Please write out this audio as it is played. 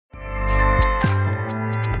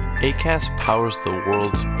Acast powers the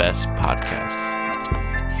world's best podcasts.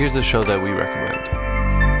 Here's a show that we recommend.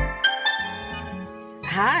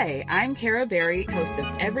 Hi, I'm Kara Berry, host of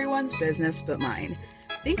Everyone's Business But Mine.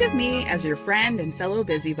 Think of me as your friend and fellow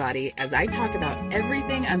busybody as I talk about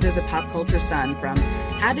everything under the pop culture sun, from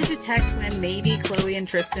how to detect when maybe Chloe and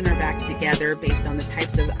Tristan are back together based on the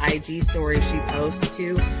types of IG stories she posts,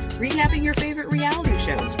 to recapping your favorite reality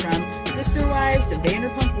shows, from Sister Wives to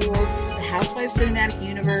Vanderpump Rules, the Housewives Cinematic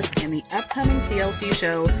Universe, and the upcoming TLC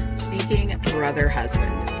show Seeking Brother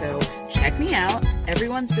Husband. So check me out.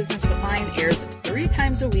 Everyone's Business But Mine airs 3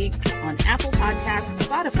 times a week on Apple Podcasts,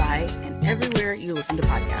 Spotify, and everywhere you listen to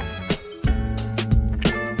podcasts.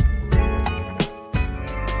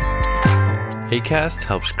 Acast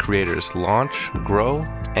helps creators launch, grow,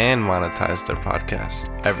 and monetize their podcasts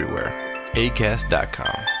everywhere.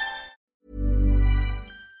 Acast.com.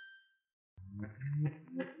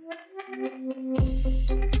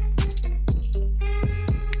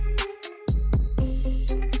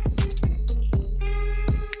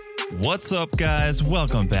 What's up, guys?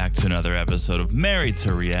 Welcome back to another episode of Married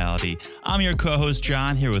to Reality. I'm your co-host,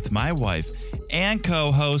 John, here with my wife and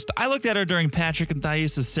co-host. I looked at her during Patrick and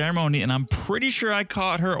Thais' ceremony, and I'm pretty sure I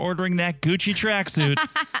caught her ordering that Gucci tracksuit.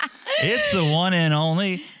 It's the one and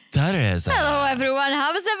only Teresa. Hello, everyone.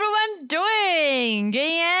 How is everyone doing?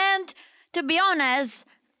 And to be honest,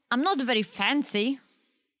 I'm not very fancy.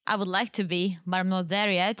 I would like to be, but I'm not there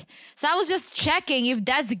yet. So I was just checking if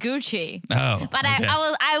that's Gucci. Oh, but okay.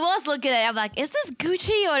 I was looking at it. I'm like, is this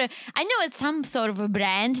Gucci? Or I know it's some sort of a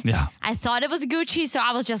brand. Yeah. I thought it was Gucci, so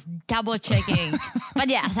I was just double checking. But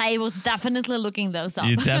yes, I was definitely looking those up.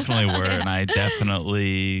 You definitely were, and I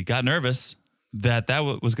definitely got nervous that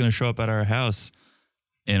was going to show up at our house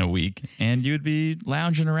in a week, and you'd be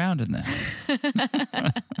lounging around in that.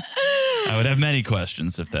 I would have many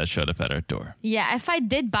questions if that showed up at our door. Yeah, if I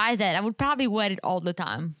did buy that, I would probably wear it all the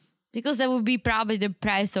time, because that would be probably the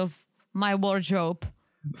price of my wardrobe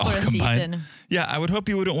for a season. Yeah, I would hope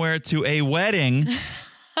you wouldn't wear it to a wedding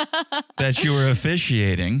that you were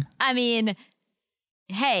officiating. I mean,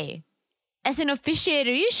 hey, as an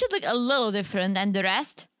officiator, you should look a little different than the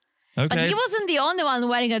rest. Okay. But he wasn't the only one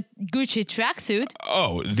wearing a Gucci tracksuit.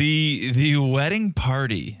 Oh, the wedding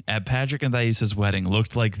party at Patrick and Thais' wedding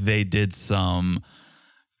looked like they did some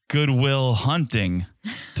Goodwill hunting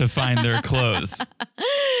to find their clothes.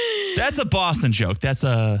 That's a Boston joke. That's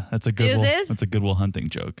a Goodwill. Is it? That's a Goodwill hunting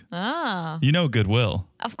joke. Ah, You know Goodwill.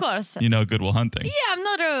 of course. You know Goodwill hunting. Yeah,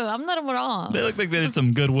 I'm not wrong. They look like they did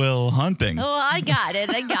some Goodwill hunting. Oh, I got it.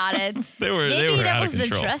 They were Maybe that out was of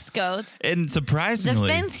control. the dress code. And The surprisingly,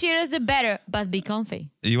 fancier the better, but be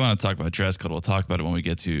comfy. you want to talk about dress code, we'll talk about it when we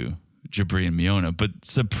get to Jabri and Miona. But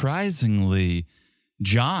surprisingly,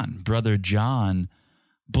 brother John,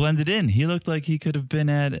 blended in. He looked like he could have been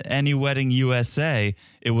at any wedding USA.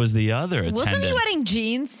 It was the other attendants. Wasn't he wearing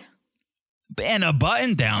jeans? And a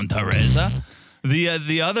button down, Teresa.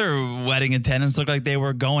 The other wedding attendants looked like they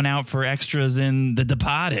were going out for extras in The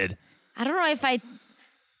Departed. I don't know if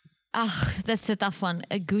that's a tough one.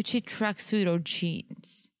 A Gucci tracksuit or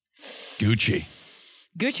jeans?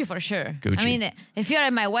 Gucci for sure. Gucci. I mean, if you're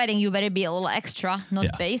at my wedding, you better be a little extra,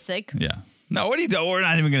 not basic. Yeah. No, what are you doing? We're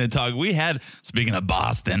not even going to talk. Speaking of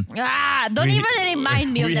Boston. Don't even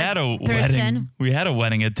remind me of that person. We had a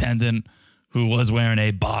wedding attendant who was wearing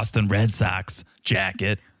a Boston Red Sox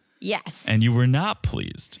jacket. Yes. And you were not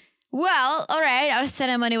pleased. Well, all right, our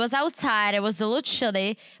ceremony was outside. It was a little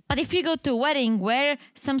chilly. But if you go to a wedding, wear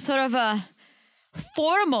some sort of a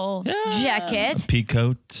formal jacket. A pea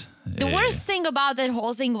coat. The worst thing about that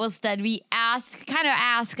whole thing was that we kind of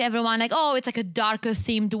asked everyone, like, oh, it's like a darker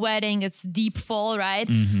themed wedding. It's deep fall, right?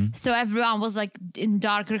 Mm-hmm. So everyone was like in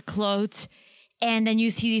darker clothes. And then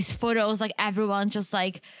you see these photos, like everyone just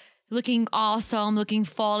like looking awesome, looking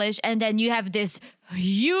fallish. And then you have this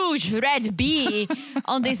huge red bee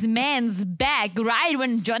on this man's back right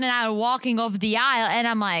when John and I are walking off the aisle. And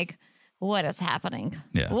I'm like, what is happening?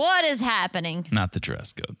 Yeah. What is happening? Not the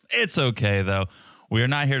dress code. It's okay, though. We are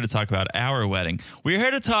not here to talk about our wedding. We're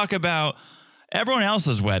here to talk about everyone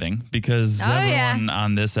else's wedding, because everyone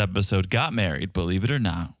on this episode got married, believe it or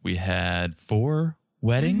not. We had 4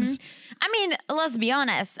 weddings. Mm-hmm. I mean, let's be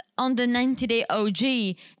honest. On the 90-day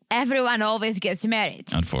OG, everyone always gets married.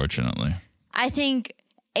 Unfortunately. I think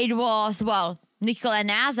it was, Nicole and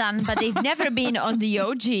Azan, but they've never been on the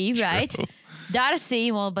OG, right? True.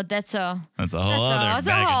 Darcy, but that's a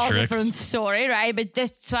whole different story, right? But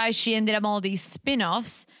that's why she ended up all these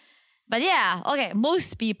spin-offs. But yeah, okay,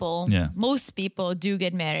 most people do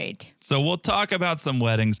get married. So we'll talk about some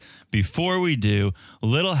weddings. Before we do, a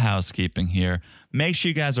little housekeeping here. Make sure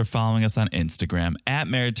you guys are following us on Instagram at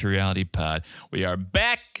Married to Reality Pod. We are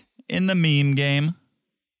back in the meme game.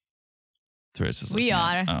 Teresa's We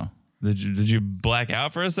are. Oh, did you black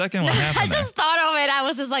out for a second? What happened? I just thought of it. I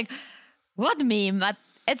was just like, what meme?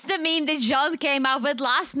 It's the meme that John came up with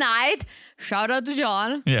last night. Shout out to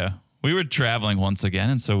John. Yeah. We were traveling once again,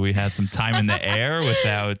 and so we had some time in the air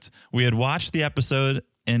we had watched the episode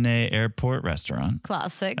in a airport restaurant.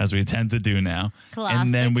 Classic. As we tend to do now. Classic.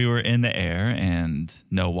 And then we were in the air and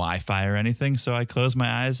no Wi-Fi or anything, so I closed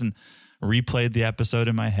my eyes and replayed the episode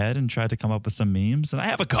in my head and tried to come up with some memes. And I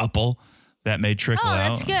have a couple that may trickle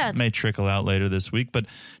out. That's good. May trickle out later this week. But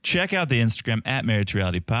check out the Instagram at Married to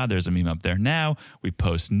Reality Pod. There's a meme up there now. We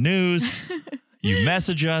post news. You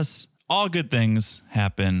message us. All good things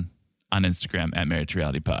happen on Instagram at Married to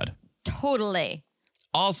Reality Pod. Totally.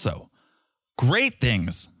 Also, great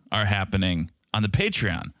things are happening on the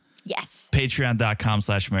Patreon. Yes.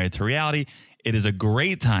 Patreon.com/Married to Reality. It is a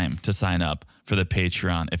great time to sign up for the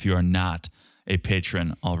Patreon if you are not a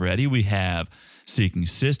patron already. We have Seeking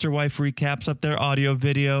Sister Wife recaps up there, audio,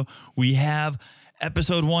 video. We have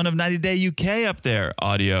episode 1 of 90 Day UK up there,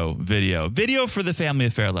 audio, video. Video for the family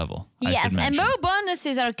affair level. Yes, and more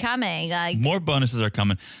bonuses are coming. More bonuses are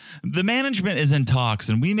coming. The management is in talks,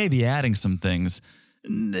 and we may be adding some things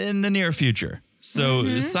in the near future.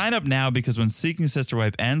 So sign up now, because when Seeking Sister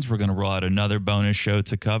Wife ends, we're going to roll out another bonus show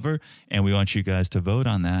to cover, and we want you guys to vote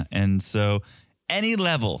on that. And so any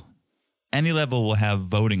level will have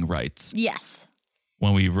voting rights. Yes.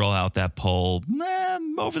 When we roll out that poll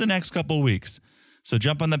over the next couple of weeks. So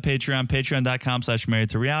jump on the Patreon,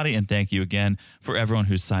 patreon.com/Married to Reality, and thank you again for everyone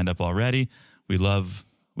who's signed up already. We love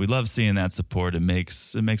seeing that support. It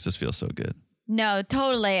makes us feel so good. No,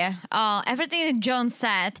 totally. Everything that John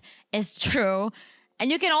said is true.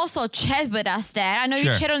 And you can also chat with us there. I know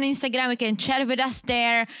you chat on Instagram. You can chat with us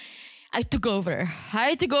there. I took over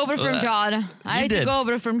from John. I took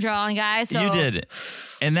over from John, guys. So. You did.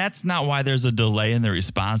 And that's not why there's a delay in the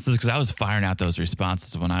responses, because I was firing out those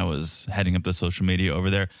responses when I was heading up the social media over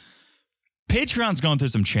there. Patreon's going through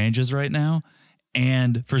some changes right now.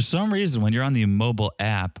 And for some reason, when you're on the mobile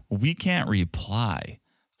app, we can't reply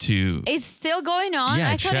to... It's still going on?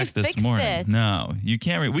 Yeah, I thought they fixed it. No, you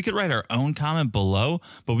can't. We could write our own comment below,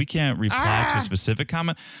 but we can't reply to a specific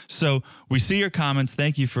comment. So we see your comments.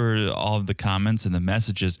 Thank you for all of the comments and the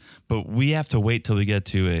messages, but we have to wait till we get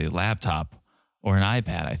to a laptop or an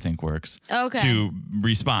iPad, I think works, to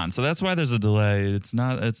respond. So that's why there's a delay. It's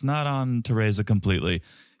not on Teresa completely.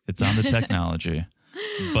 It's on the technology.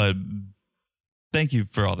 But thank you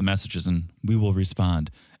for all the messages, and we will respond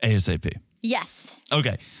ASAP. Yes.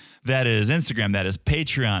 Okay. That is Instagram. That is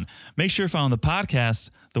Patreon. Make sure you're following the podcast,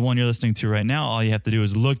 the one you're listening to right now. All you have to do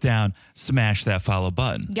is look down, smash that follow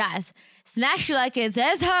button. Guys, smash like it's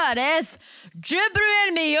as hot as Jibri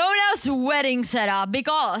and Miona's wedding setup,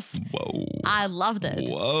 because I loved it.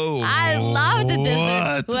 Whoa. I loved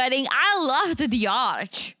this wedding. I loved the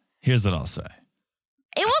arch. Here's what I'll say.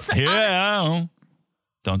 It was...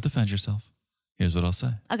 Don't defend yourself. Here's what I'll say.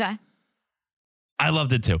 Okay. I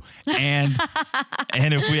loved it too. And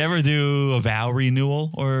if we ever do a vow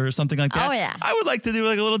renewal or something like that, I would like to do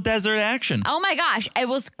like a little desert action. Oh my gosh, it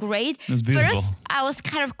was great. It was beautiful. First, I was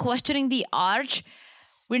kind of questioning the arch.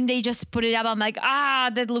 When they just put it up, I'm like,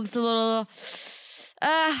 that looks a little...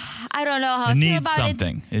 I don't know how I feel about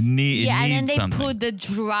something. It needs something. And then they put the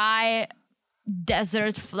dry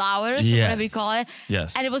desert flowers, whatever you call it.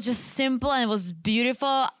 Yes. And it was just simple and it was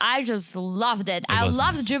beautiful. I just loved it. I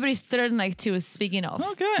loved Jubilee's third night too, speaking of.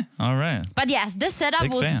 Okay. All right. But yes, this setup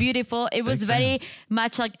was beautiful. It was very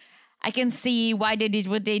much like, I can see why they did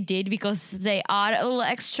what they did, because they are a little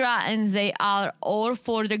extra and they are all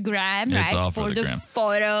for the gram, right? All for the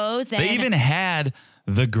photos. And they even had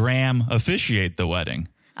the gram officiate the wedding.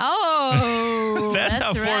 Oh,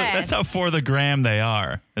 that's how for the gram they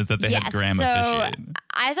are, is that they had gram officiate.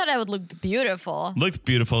 I thought it would look beautiful. Looked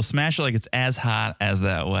beautiful. Smash it like it's as hot as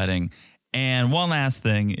that wedding. And one last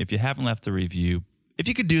thing, if you haven't left a review, if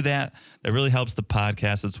you could do that, that really helps the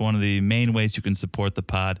podcast. It's one of the main ways you can support the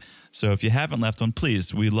pod. So if you haven't left one,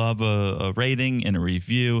 please, we love a rating and a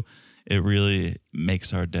review. It really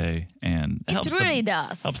makes our day, and it really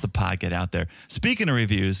does. Helps the pod get out there. Speaking of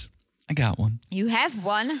reviews, I got one. You have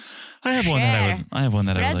one? I have one that I would like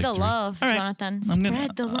to read. Spread the love, Jonathan.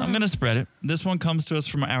 Spread the love. I'm going to spread it. This one comes to us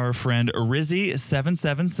from our friend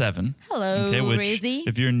Rizzy777. Hello, Rizzy.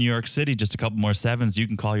 If you're in New York City, just a couple more sevens, you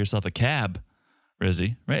can call yourself a cab,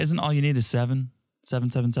 Rizzy. Right? Isn't all you need is 7?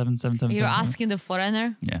 777 777. You're asking the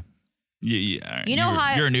foreigner? Yeah. Yeah. You know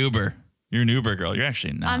how you're an Uber. You're an Uber girl. You're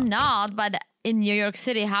actually not. I'm not, but in New York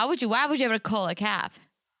City, why would you ever call a cab?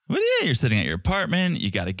 Well, yeah, you're sitting at your apartment.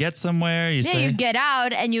 You got to get somewhere. You say, you get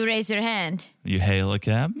out and you raise your hand. You hail a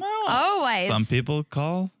cab. Well, Always. Some people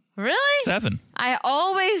call Really? 7. I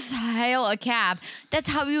always hail a cab. That's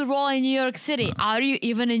how you roll in New York City. Are you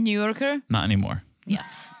even a New Yorker? Not anymore.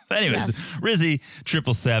 Yes. Anyways, Yes. Rizzy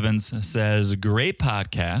 777 says, great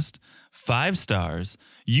podcast, 5 stars.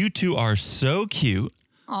 You two are so cute.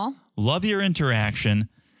 Oh, Love your interaction.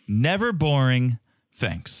 Never boring.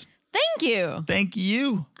 Thanks. thank you. Thank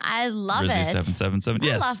you. I love Rizzy it. 777.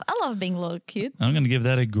 Yes. I love being a little cute. I'm going to give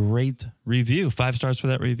that a great review. 5 stars for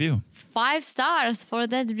that review. 5 stars for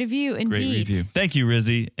that review, indeed. Great review. Thank you,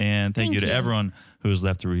 Rizzy. And thank you to everyone who has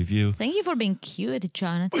left a review. Thank you for being cute,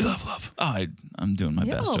 Jonathan. We love. Oh, I'm doing my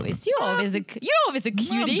best over here. You're always a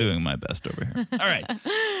cutie. I'm doing my best over here. All right.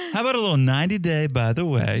 How about a little 90 day, by the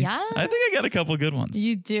way? Yes. I think I got a couple good ones.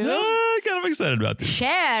 You do? Kind of excited about this.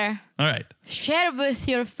 Share All right. with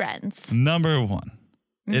your friends. Number 1.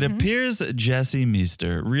 It appears Jesse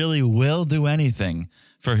Meester really will do anything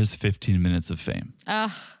for his 15 minutes of fame.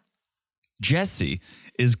 Ugh. Jesse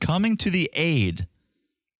is coming to the aid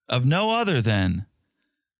of no other than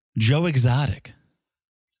Joe Exotic,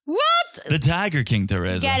 What? the Tiger King,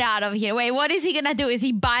 Teresa. Get out of here. Wait, what is he gonna do? Is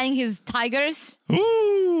he buying his tigers?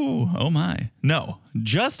 Ooh, oh my. No,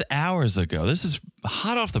 just hours ago, this is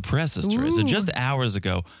hot off the presses, Teresa. Just hours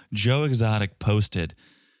ago, Joe Exotic posted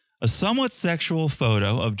a somewhat sexual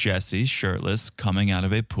photo of Jesse shirtless coming out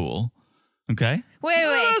of a pool. Okay?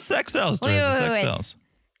 Wait. Sex sells, Wait, Teresa. wait, Sex wait. sells.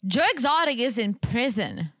 Joe Exotic is in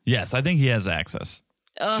prison. Yes, I think he has access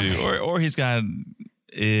to, or he's got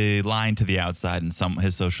a line to the outside and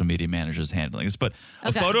his social media managers handling this. But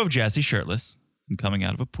a photo of Jesse shirtless and coming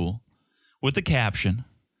out of a pool with the caption,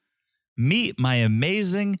 "Meet my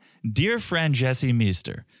amazing dear friend Jesse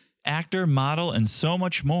Meester, actor, model, and so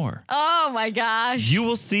much more. Oh my gosh. You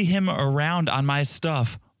will see him around on my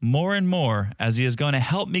stuff more and more as he is going to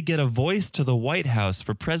help me get a voice to the White House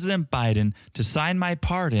for President Biden to sign my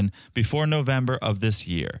pardon before November of this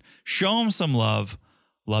year. Show him some love.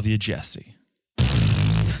 Love you, Jesse."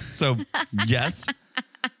 So, yes,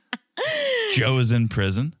 Joe is in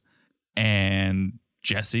prison and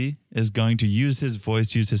Jesse is going to use his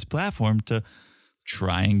voice, use his platform to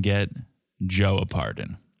try and get Joe a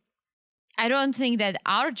pardon. I don't think that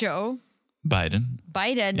our Joe Biden,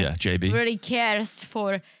 yeah, JB, really cares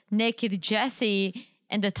for naked Jesse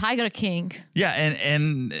and the Tiger King. Yeah,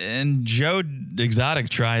 and Joe Exotic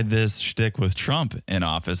tried this shtick with Trump in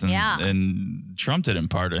office, and Trump didn't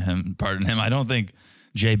pardon him. I don't think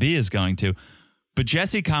JB is going to. But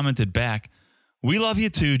Jesse commented back, "We love you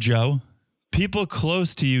too, Joe. People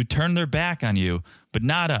close to you turn their back on you, but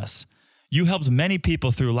not us. You helped many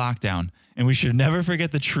people through lockdown, and we should never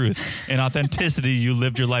forget the truth and authenticity you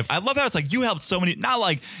lived your life." I love how it's like you helped so many, not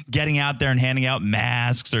like getting out there and handing out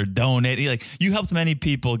masks or donating. Like you helped many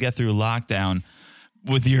people get through lockdown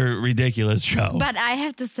with your ridiculous show. But I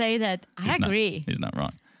have to say that I agree. He's not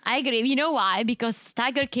wrong. I agree. You know why? Because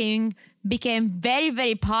Tiger King became very,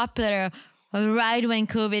 very popular right when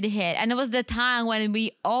COVID hit. And it was the time when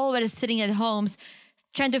we all were sitting at homes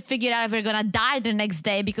trying to figure out if we're going to die the next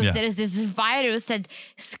day because there is this virus that's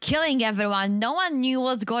killing everyone. No one knew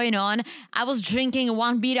what's going on. I was drinking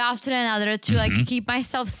one beer after another to keep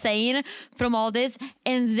myself sane from all this.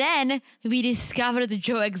 And then we discovered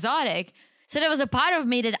Joe Exotic. So there was a part of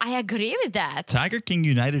me that I agree with that. Tiger King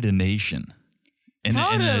united a nation. In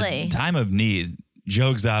a time of need,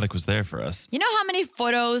 Joe Exotic was there for us. You know how many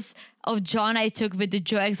photos of John I took with the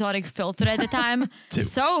Joe Exotic filter at the time? 2.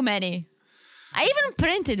 So many. I even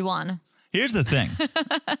printed one. Here's the thing.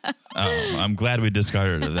 I'm glad we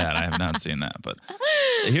discarded that. I have not seen that. But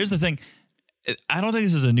here's the thing. I don't think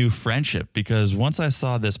this is a new friendship because once I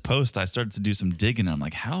saw this post, I started to do some digging. I'm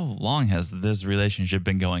like, how long has this relationship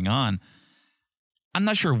been going on? I'm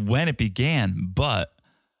not sure when it began, but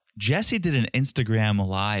Jesse did an Instagram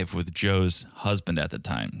live with Joe's husband at the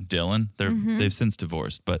time, Dylan. They've since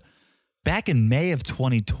divorced. But back in May of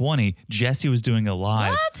 2020, Jesse was doing a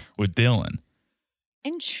live with Dylan.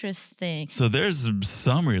 Interesting. So there's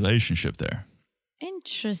some relationship there.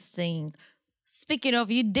 Interesting. Speaking of,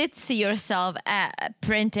 you did see yourself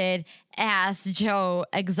printed as Joe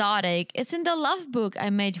Exotic. It's in the love book I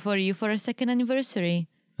made for you for a 2nd anniversary.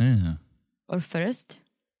 Yeah. Or first?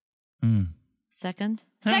 Second?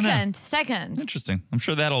 I don't know. Second. Interesting. I'm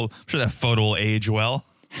sure that photo will age well.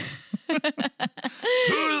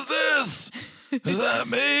 Who's this? Is that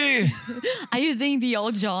me? Are you doing the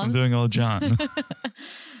old John? I'm doing old John.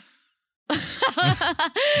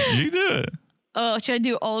 You do it. Oh, should I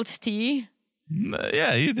do old T?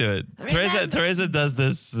 Yeah, you do it. Teresa does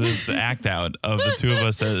this act out of the two of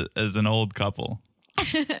us as an old couple.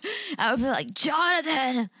 I would be like,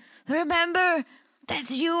 Jonathan, remember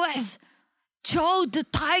that's you as Joe the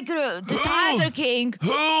Tiger King. Who?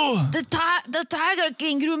 The Tiger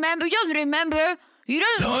King. Remember? You don't remember? You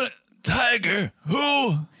don't. Tiger.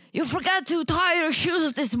 Who? You forgot to tie your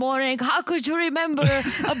shoes this morning. How could you remember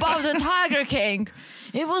about the Tiger King?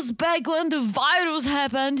 It was back when the virus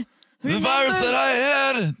happened. Remember? The virus that I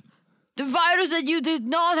had. The virus that you did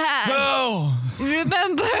not have. No.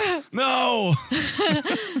 Remember? No.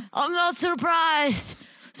 I'm not surprised.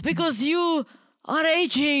 It's because you are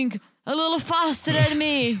aging a little faster than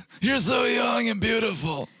me. You're so young and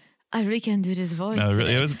beautiful. I really can't do this voice. No,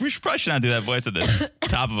 really, we probably should not do that voice at the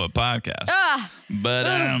top of a podcast. But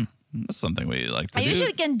that's something we like to do. I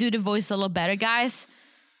usually can do the voice a little better, guys.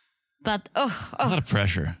 But A lot of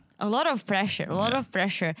pressure. a lot of pressure.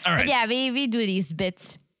 All right. But yeah, we do these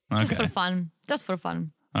bits just Okay. for fun. Just for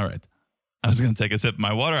fun. All right. I was going to take a sip of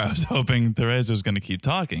my water. I was hoping Teresa was going to keep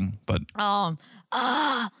talking, but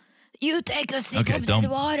You take a sip of that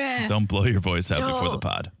water. don't blow your voice out before the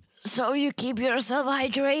pod. So you keep yourself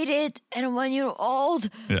hydrated, and when you're old,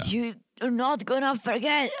 Yeah. you're not gonna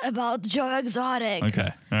forget about Joe Exotic.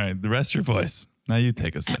 Okay. All right. The rest of your voice. Now you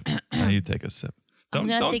take a sip. I'm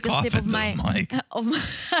gonna Don't take a cough sip of into my, the mic. I'm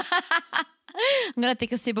gonna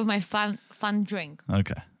take a sip of my fun drink.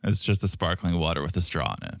 Okay. It's just a sparkling water with a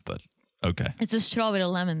straw in it, but okay. It's a straw with a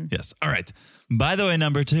lemon. Yes. All right. By the way,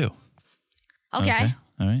 number 2. Okay.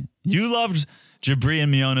 All right. You loved Jabri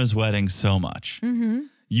and Miona's wedding so much. Mm-hmm.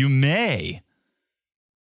 You may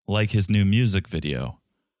like his new music video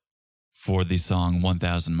for the song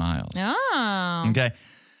 1,000 Miles. Oh. Okay.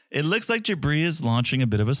 It looks like Jabri is launching a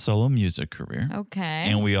bit of a solo music career. Okay.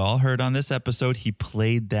 And we all heard on this episode, he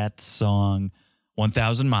played that song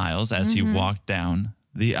 1,000 Miles as he walked down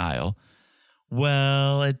the aisle.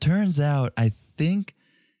 Well, it turns out, I think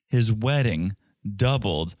his wedding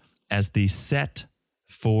doubled as the set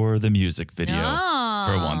for the music video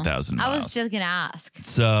for 1,000 Miles. I was just gonna ask.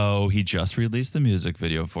 So he just released the music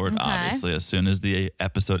video for it. Okay. Obviously, as soon as the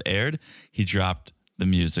episode aired, he dropped the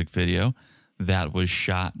music video that was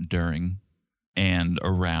shot during and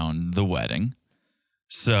around the wedding.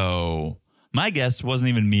 So my guess wasn't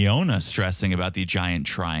even Miona stressing about the giant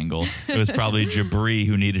triangle. It was probably Jabri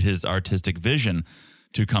who needed his artistic vision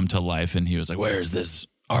to come to life. And he was like, where's this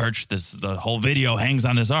arch? The whole video hangs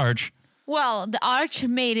on this arch. Well, the arch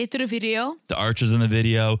made it to the video. The arch is in the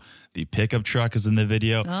video. The pickup truck is in the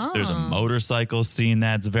video. There's a motorcycle scene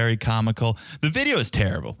that's very comical. The video is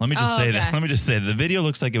terrible. Let me just say that. Let me just say that the video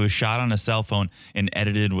looks like it was shot on a cell phone and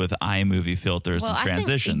edited with iMovie filters and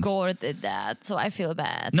transitions. I think Igor did that, so I feel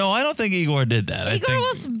bad. No, I don't think Igor did that. Igor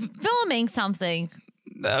was filming something.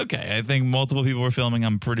 Okay, I think multiple people were filming.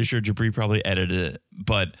 I'm pretty sure Jabri probably edited it.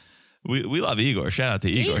 But we love Igor. Shout out to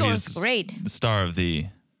Igor. Igor's He's great. The star of the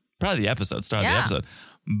episode.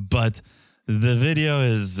 But the video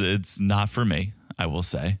it's not for me, I will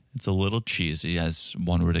say. It's a little cheesy, as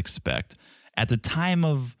one would expect. At the time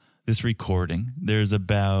of this recording, there's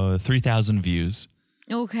about 3,000 views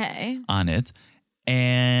on it.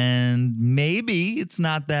 And maybe it's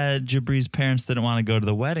not that Jabri's parents didn't want to go to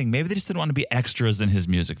the wedding. Maybe they just didn't want to be extras in his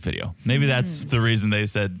music video. Maybe that's the reason they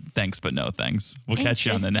said, thanks, but no thanks. We'll catch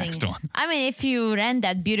you on the next one. I mean, if you rent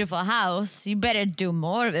that beautiful house, you better do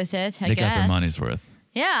more with it, I guess. They got their money's worth.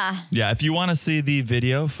 Yeah. Yeah, if you want to see the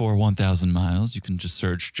video for 1,000 Miles, you can just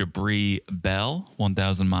search Jabri Bell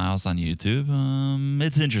 1,000 Miles on YouTube.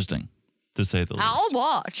 It's interesting, to say the least. I'll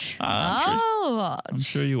watch. I'm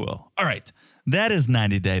sure you will. All right. That is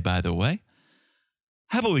 90 Day, by the way.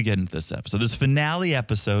 How about we get into this episode? This finale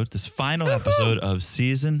episode, this final episode of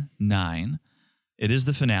season 9. It is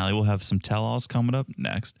the finale. We'll have some tell-alls coming up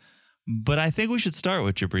next. But I think we should start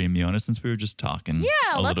with Jabri and Miona since we were just talking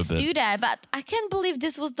a little bit. Let's do that. But I can't believe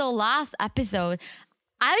this was the last episode.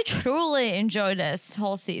 I truly enjoyed this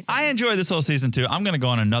whole season. I enjoyed this whole season too. I'm going to go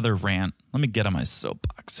on another rant. Let me get on my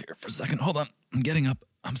soapbox here for a second. Hold on. I'm getting up.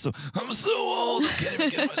 I'm so old. I can't even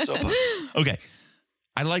get on my soapbox. Okay.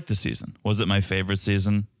 I liked the season. Was it my favorite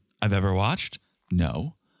season I've ever watched?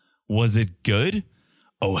 No. Was it good?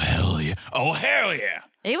 Oh, hell yeah. Oh, hell yeah.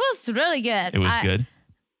 It was really good. It was good?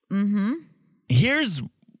 Mm-hmm. Here's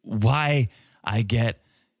why I get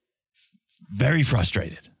very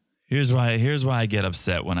frustrated. Here's why I get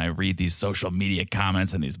upset when I read these social media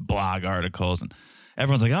comments and these blog articles and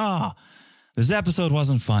everyone's like, oh, this episode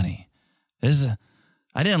wasn't funny.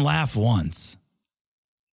 I didn't laugh once.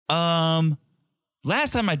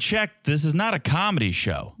 Last time I checked, this is not a comedy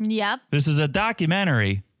show. Yep. This is a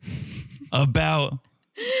documentary about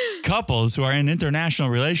couples who are in international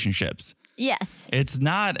relationships. Yes. It's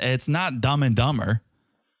not Dumb and Dumber.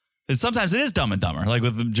 Sometimes it is Dumb and Dumber, like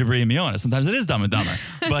with Jibri and Miona. Sometimes it is Dumb and Dumber,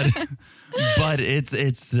 but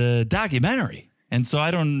it's a documentary. And so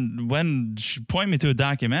point me to a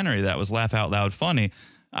documentary that was laugh out loud funny,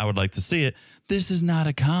 I would like to see it. This is not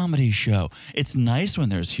a comedy show. It's nice when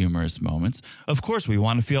there's humorous moments. Of course, we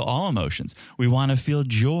want to feel all emotions. We want to feel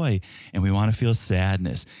joy, and we want to feel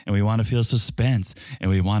sadness, and we want to feel suspense, and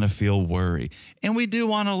we want to feel worry. And we do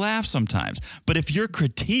want to laugh sometimes. But if your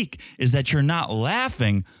critique is that you're not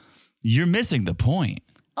laughing, you're missing the point.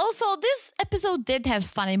 Also, this episode did have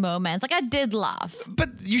funny moments. Like, I did laugh. But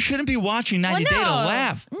you shouldn't be watching 90 Day to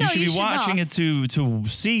laugh. No, you should be watching it to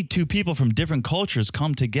see two people from different cultures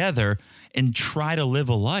come together and try to live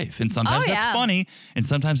a life. And sometimes that's funny, and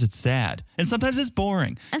sometimes it's sad, and sometimes it's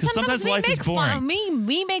boring. And sometimes life is boring.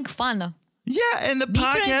 We make fun. Yeah, and the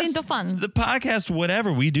podcast, into fun. The podcast,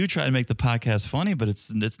 whatever, we do try to make the podcast funny, but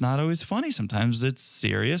it's not always funny. Sometimes it's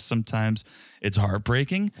serious. Sometimes it's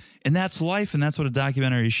heartbreaking, and that's life, and that's what a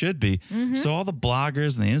documentary should be. Mm-hmm. So all the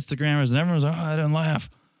bloggers and the Instagrammers and everyone's like, "Oh, I didn't laugh."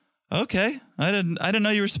 Okay, I didn't know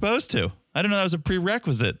you were supposed to. I didn't know that was a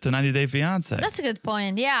prerequisite to 90 Day Fiancé. That's a good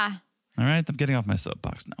point. Yeah. All right, I'm getting off my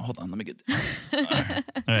soapbox now. Hold on, let me get. All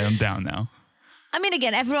right, I'm down now. I mean,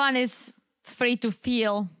 again, everyone is free to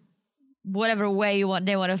feel whatever way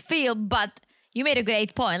they want to feel, but you made a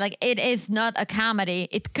great point. Like, it is not a comedy.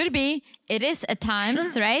 It could be. It is at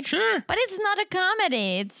times, right? Sure. But it's not a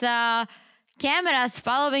comedy. It's cameras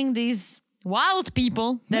following these wild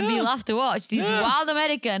people that we love to watch. These wild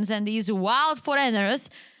Americans and these wild foreigners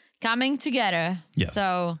coming together. Yes.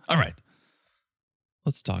 So, all right.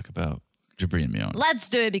 Let's talk about Jibri and Miona. Let's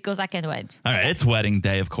do it because I can't wait. All right. It's wedding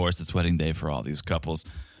day, of course. It's wedding day for all these couples.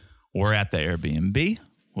 We're at the Airbnb,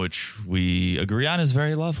 which we agree on is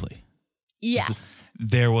very lovely. Yes.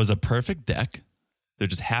 There was a perfect deck. There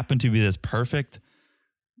just happened to be this perfect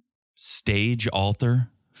stage altar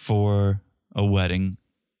for a wedding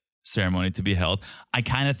ceremony to be held. I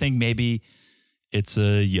kind of think maybe it's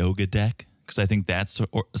a yoga deck because I think that's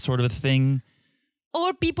sort of a thing.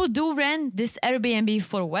 Or people do rent this Airbnb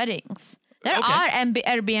for weddings. There are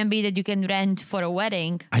Airbnb that you can rent for a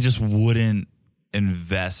wedding. I just wouldn't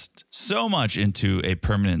invest so much into a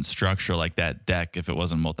permanent structure like that deck if it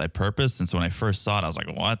wasn't multi-purpose. And so when I first saw it, I was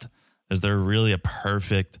like, what? Is there really a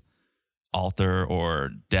perfect altar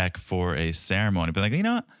or deck for a ceremony? But like, you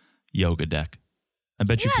know what? Yoga deck. I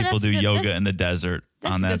bet you people do yoga in the desert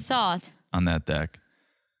on that thought. On that deck.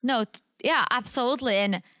 No, absolutely.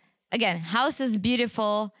 And again, house is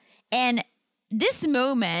beautiful. And this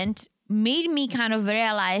moment made me kind of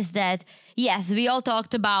realize that, yes, we all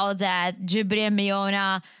talked about that Jibri and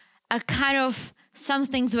Miona are kind of, some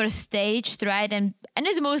things were staged, right? And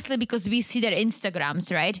it's mostly because we see their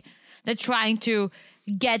Instagrams, right? They're trying to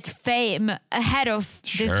get fame ahead of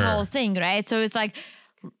this whole thing, right? So it's like,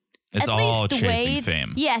 it's all chasing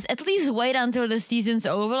fame. Yes, at least wait until the season's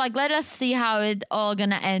over. Like, let us see how it all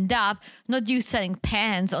gonna end up. Not you selling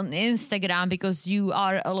pants on Instagram because you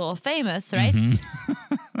are a little famous, right?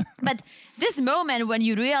 Mm-hmm. But this moment when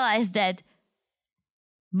you realize that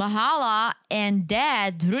Mahala and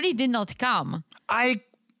Dad really did not come.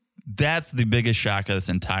 That's the biggest shock of this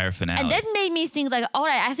entire finale. And that made me think like, all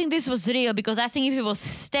right, I think this was real because I think if it was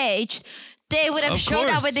staged, they would have showed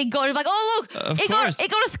up with Igor. Like, oh, look, Igor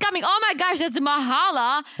is coming. Oh, my gosh, that's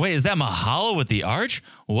Mahala. Wait, is that Mahala with the arch?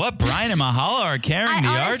 What? Brian and Mahala are carrying the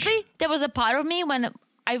arch? Honestly, there was a part of me when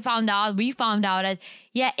we found out that,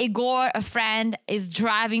 Igor, a friend, is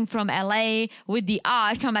driving from LA with the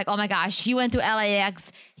arch. I'm like, oh my gosh, he went to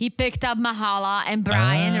LAX. He picked up Mahala and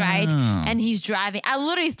Brian, right? And he's driving. I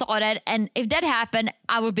literally thought that. And if that happened,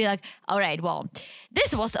 I would be like, all right, well,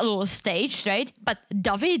 this was a little staged, right? But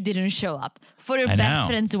David didn't show up for her best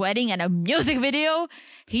friend's wedding and a music video.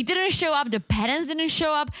 He didn't show up. The parents didn't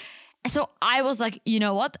show up. So I was like, you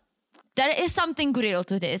know what? There is something real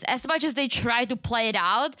to this. As much as they try to play it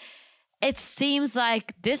out, it seems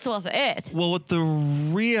like this was it. Well, what the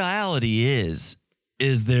reality is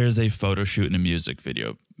there's a photo shoot and a music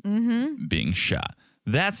video being shot.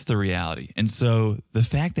 That's the reality. And so the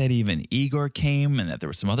fact that even Igor came and that there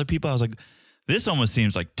were some other people, I was like, this almost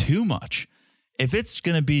seems like too much. If it's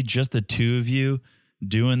going to be just the two of you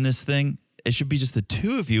doing this thing, it should be just the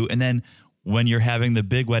two of you. And then when you're having the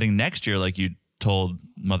big wedding next year, like you told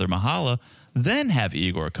Mother Mahala, then have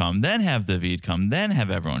Igor come, then have David come, then have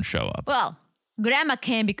everyone show up. Well, Grandma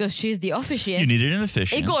came because she's the officiant. You needed an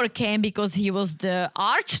officiant. Igor came because he was the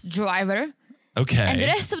arch driver. Okay. And the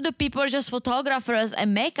rest of the people are just photographers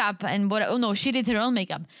and makeup and what. Oh no, she did her own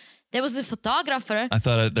makeup. There was a photographer. I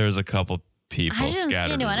thought there was a couple people I didn't see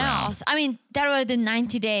scattered anyone around. else. I mean, there were the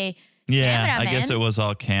 90-day Yeah, cameramen. I guess it was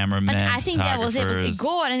all cameramen, But I think that was it. It was photographers.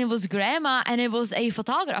 Igor and it was Grandma and it was a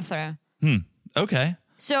photographer. Okay.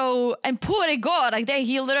 So, and poor Igor, like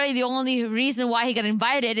he literally, the only reason why he got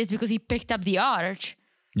invited is because he picked up the arch.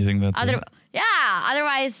 You think that's it? Yeah,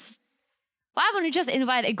 otherwise, why wouldn't you just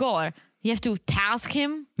invite Igor? You have to task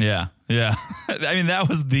him. Yeah. I mean, that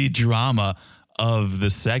was the drama of the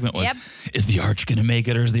segment was, is the arch going to make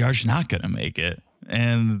it or is the arch not going to make it?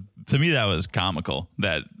 And to me, that was comical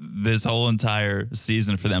that this whole entire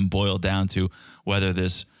season for them boiled down to whether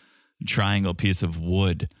this triangle piece of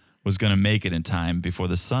wood was going to make it in time before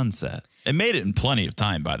the sunset. It made it in plenty of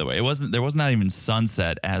time, by the way. There was not even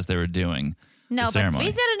sunset as they were doing No, the but ceremony.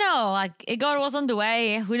 we didn't know. Like, Igor was on the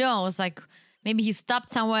way. Who knows? Like, maybe he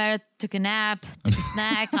stopped somewhere, took a nap, took a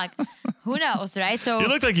snack. Like, who knows, right? So He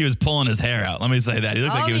looked like he was pulling his hair out. Let me say that. He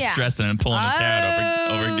looked like he was yeah. stressing and pulling his hair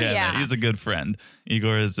out over again. yeah. He's a good friend.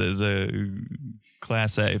 Igor is a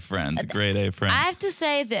class A friend, a grade A friend. I have to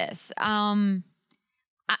say this.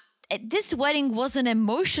 This wedding wasn't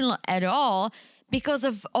emotional at all because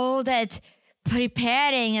of all that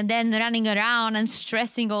preparing and then running around and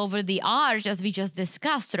stressing over the arch as we just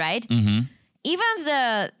discussed, right? Mm-hmm. Even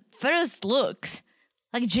the first looks,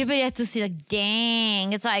 like Jibber had to see, like,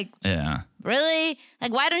 dang, it's like, Yeah. really?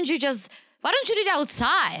 Like, why don't you do it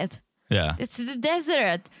outside? Yeah. It's the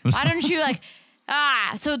desert. Why don't you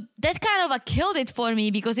so that kind of like killed it for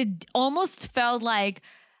me because it almost felt like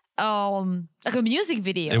a music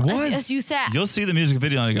video. It was. As you said. You'll see the music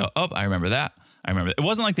video and you go, oh, I remember that. It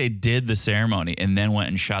wasn't like they did the ceremony and then went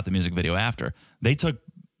and shot the music video after. They took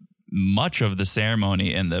much of the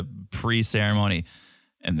ceremony and the pre-ceremony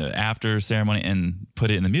and the after ceremony and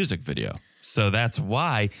put it in the music video. So that's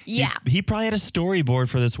why he probably had a storyboard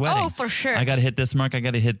for this wedding. Oh, for sure. I got to hit this mark. I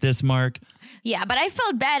got to hit this mark. Yeah, but I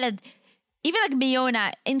felt bad that even like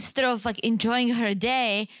Miona, instead of like enjoying her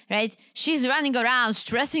day, right, she's running around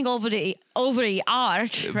stressing over the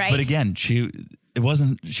arch, right? But again, she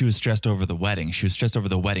was stressed over the wedding. She was stressed over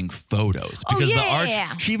the wedding photos because the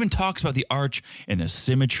arch, she even talks about the arch and the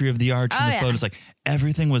symmetry of the arch in the photos. Like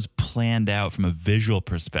everything was planned out from a visual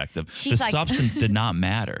perspective. The substance did not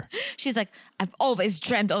matter. She's like, I've always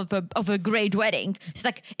dreamt of a great wedding. She's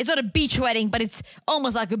like, it's not a beach wedding, but it's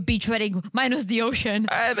almost like a beach wedding minus the ocean.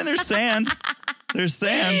 I mean, there's sand. There's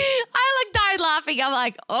sand. I died laughing. I'm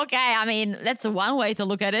like, okay, I mean, that's one way to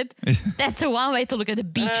look at it. That's one way to look at the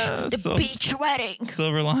beach. Beach wedding.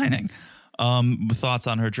 Silver lining. Thoughts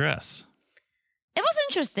on her dress? It was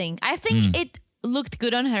interesting. I think it looked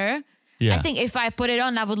good on her. Yeah. I think if I put it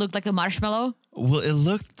on, I would look like a marshmallow. Well, it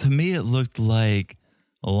looked like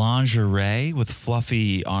lingerie with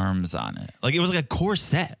fluffy arms on it. Like it was like a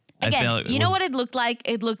corset. Again, you know what it looked like?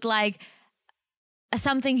 It looked like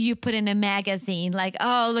something you put in a magazine. Like,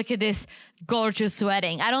 oh, look at this gorgeous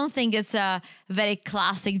wedding. I don't think it's a very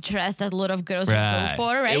classic dress that a lot of girls would go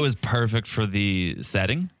for, right? It was perfect for the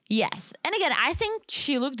setting. Yes. And again, I think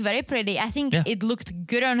she looked very pretty. I think it looked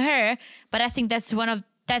good on her, but I think that's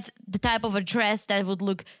the type of a dress that would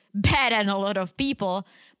look bad on a lot of people.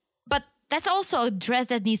 But that's also a dress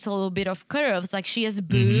that needs a little bit of curves. Like she has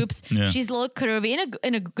boobs. Mm-hmm. Yeah. She's a little curvy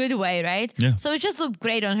in a good way, right? Yeah. So it just looked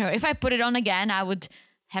great on her. If I put it on again, I would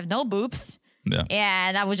have no boobs. Yeah.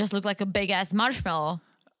 And I would just look like a big ass marshmallow.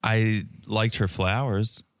 I liked her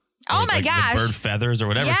flowers. Oh my like gosh. The bird feathers or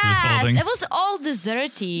whatever yes, she was holding. It was all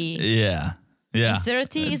deserty. Yeah. Yeah.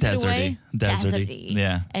 Deserty is the way? Deserty.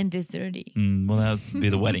 Yeah. And deserty. Well, that would be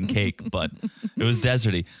the wedding cake, but it was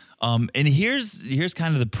deserty. And here's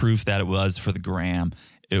kind of the proof that it was for the gram.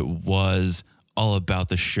 It was all about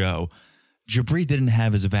the show. Jabri didn't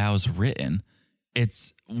have his vows written.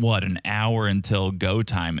 It's an hour until go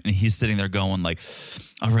time, and he's sitting there going like,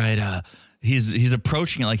 all right, he's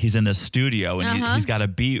approaching it like he's in the studio, and he's got a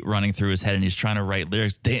beat running through his head, and he's trying to write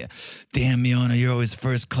lyrics. Damn, Miona, you're always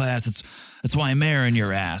first class. That's why I'm marrying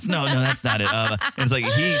your ass. No, that's not it. And it's like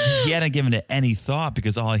he hadn't given it any thought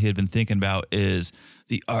because all he had been thinking about is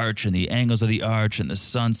the arch and the angles of the arch and the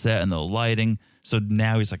sunset and the lighting. So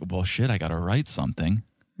now he's like, well, shit, I got to write something.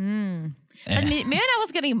 But Miona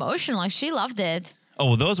was getting emotional. Like she loved it. Oh,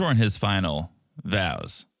 well, those weren't his final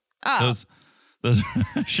vows. Oh. Those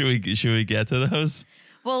should we get to those?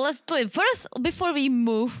 Well, let's do it. First, before we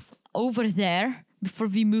move over there, before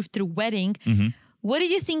we move to the wedding, what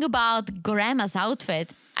did you think about Grandma's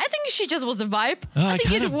outfit? I think she just was a vibe. I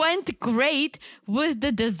think it went great with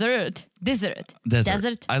the desert.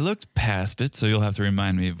 I looked past it, so you'll have to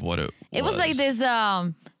remind me of what it was. It was like this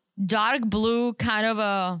dark blue kind of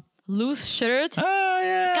a loose shirt. Oh,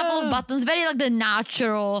 yeah. A couple of buttons, very like the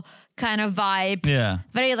natural kind of vibe. Yeah.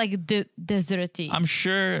 Very like deserty. I'm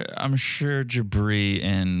sure Jabri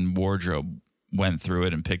and wardrobe went through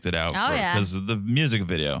it and picked it out. Because the music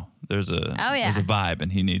video, there's a vibe,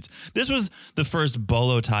 and he needs. This was the first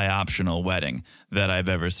bolo tie optional wedding that I've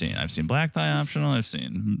ever seen. I've seen black tie optional, I've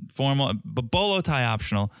seen formal, but bolo tie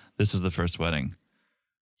optional. This is the first wedding.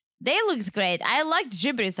 They looked great. I liked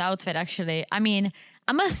Jibri's outfit actually. I mean,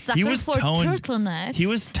 I'm a sucker for turtlenecks. He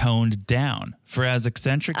was toned down for as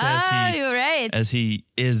eccentric as he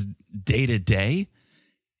is day to day.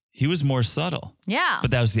 He was more subtle. Yeah.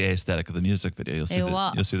 But that was the aesthetic of the music video. You'll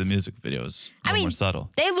see the music videos more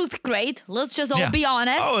subtle. They looked great. Let's just all be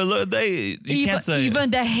honest. Oh,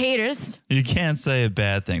 even the haters. You can't say a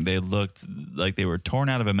bad thing. They looked like they were torn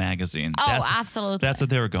out of a magazine. Oh, absolutely. That's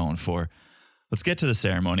what they were going for. Let's get to the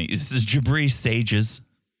ceremony. Jabri sages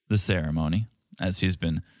the ceremony, as he's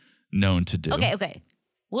been known to do. Okay.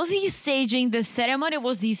 Was he saging the ceremony or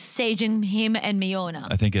was he saging him and Miona?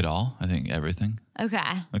 I think it all. I think everything.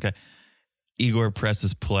 Okay. Igor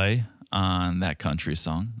presses play on that country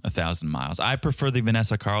song, 1,000 Miles. I prefer the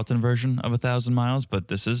Vanessa Carlton version of 1,000 Miles, but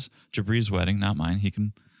this is Jabri's wedding, not mine. He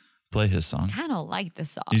can play his song. Kind of like the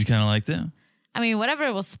song. You kind of liked it? I mean, whatever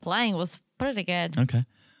it was playing was pretty good. Okay.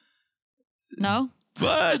 No?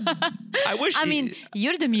 But I wish... I mean,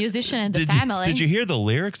 you're the musician and the family. Did you hear the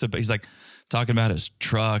lyrics? He's like talking about his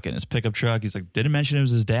truck and his pickup truck. He's like, didn't mention it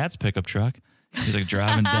was his dad's pickup truck. He's like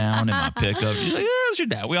driving down in my pickup. He's like, yeah, it was your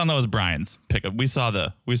dad. We all know it was Brian's pickup. We saw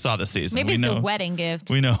the season. Maybe it's the wedding gift.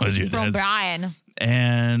 We know it was your dad. From Brian.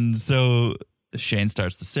 And so Shane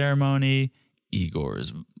starts the ceremony. Igor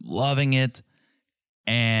is loving it.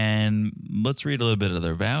 And let's read a little bit of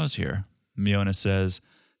their vows here. Miona says,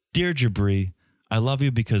 Dear Jabri, I love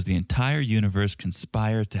you because the entire universe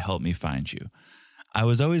conspired to help me find you. I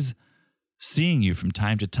was always seeing you from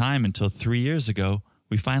time to time until 3 years ago,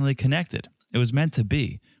 we finally connected. It was meant to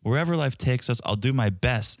be. Wherever life takes us, I'll do my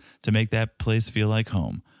best to make that place feel like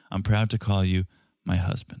home. I'm proud to call you my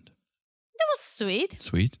husband. That was sweet.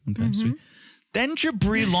 Sweet? Okay, sweet. Then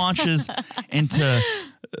Jabri launches into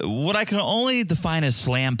what I can only define as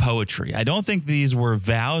slam poetry. I don't think these were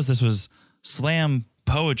vows. This was slam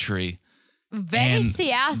poetry. Very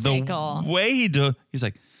theatrical. The way he's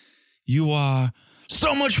like, you are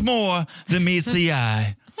so much more than meets the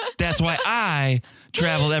eye. That's why I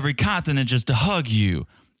travel every continent just to hug you.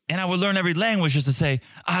 And I would learn every language just to say,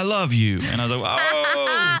 I love you. And I was like,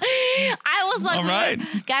 oh. I was like, all right.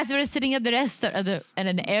 Guys, we were sitting at the restaurant, at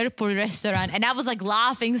an airport restaurant, and I was like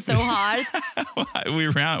laughing so hard. we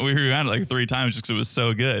rewound it like 3 times just because it was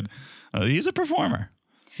so good. He's a performer.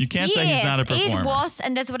 You can't say he's not a performer. It was,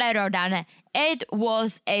 and that's what I wrote down. It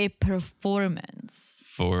was a performance.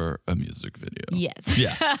 For a music video. Yes.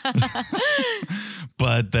 Yeah.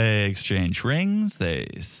 But they exchange rings. They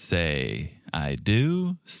say, I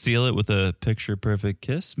do. Seal it with a picture-perfect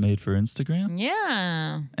kiss made for Instagram.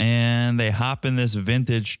 Yeah. And they hop in this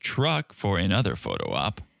vintage truck for another photo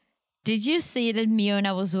op. Did you see that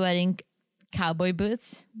Miona was wearing cowboy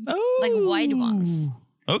boots? Oh. Like white ones.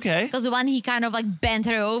 Okay. Because one he kind of like bent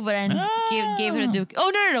her over and gave her a duke.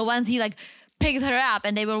 Oh, no. Once he like picked her up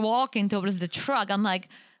and they were walking towards the truck. I'm like,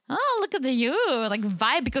 oh, look at like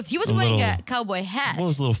vibe, because he was wearing a cowboy hat. Well, it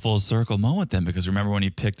was a little full circle moment then, because remember when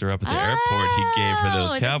he picked her up at the airport, he gave her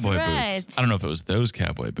those cowboy boots. I don't know if it was those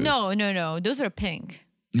cowboy boots. No. Those were pink,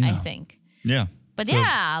 I think. Yeah. But so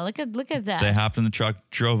look at that. They hopped in the truck,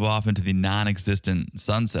 drove off into the non-existent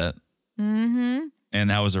sunset. Mm-hmm. And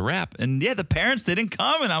that was a wrap. And yeah, the parents didn't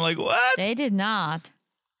come. And I'm like, what? They did not.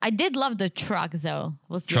 I did love the truck, though.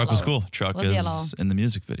 Truck was cool. Truck is yellow. In the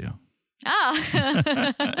music video. Oh.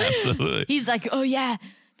 Absolutely. He's like, oh, yeah,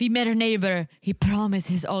 we met our neighbor. He promised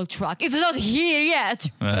his old truck. It's not here yet.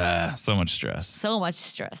 So much stress. So much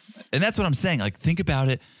stress. And that's what I'm saying. Like, think about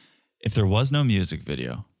it. If there was no music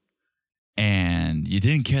video and you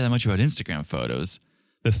didn't care that much about Instagram photos,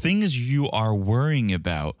 the things you are worrying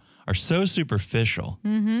about are so superficial.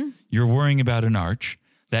 Mm-hmm. You're worrying about an arch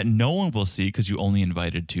that no one will see because you only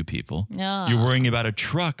invited 2 people. Oh. You're worrying about a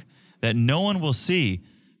truck that no one will see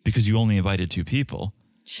because you only invited 2 people.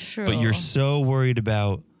 True. But you're so worried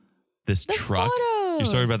about this truck. Photos. You're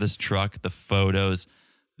so worried about this truck, the photos,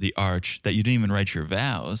 the arch, that you didn't even write your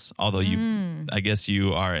vows. Although I guess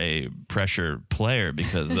you are a pressure player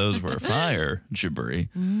because those were fire, Jabri.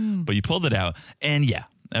 But you pulled it out. And yeah,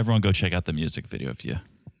 everyone go check out the music video if you're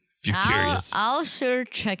curious. I'll sure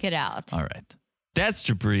check it out. All right. That's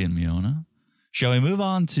Jabri and Miona. Shall we move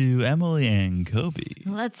on to Emily and Kobe?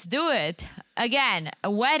 Let's do it. Again,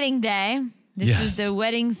 a wedding day. This is the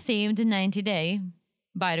wedding-themed 90 day,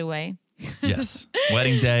 by the way. Yes.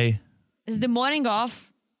 Wedding day. It's the morning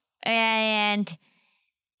of. And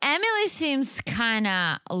Emily seems kind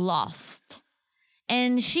of lost.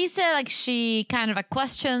 And she said like she kind of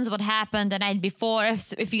questions what happened the night before.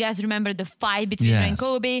 If you guys remember the fight between her and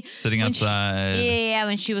Kobe. Sitting when outside.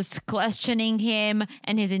 when she was questioning him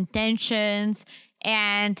and his intentions.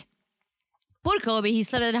 And poor Kobe, he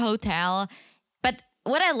slept at the hotel. But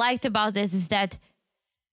what I liked about this is that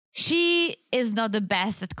she is not the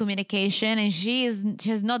best at communication and she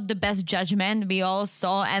has not the best judgment. We all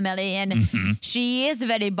saw Emily and she is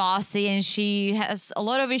very bossy and she has a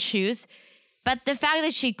lot of issues. But the fact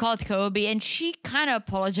that she called Kobe and she kind of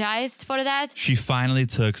apologized for that. She finally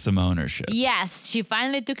took some ownership. Yes, she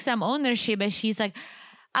finally took some ownership and she's like,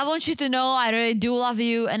 I want you to know I really do love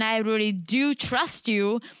you and I really do trust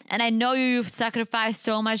you. And I know you've sacrificed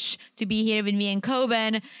so much to be here with me and Kobe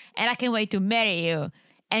and I can't wait to marry you.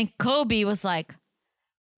 And Kobe was like,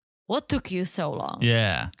 what took you so long?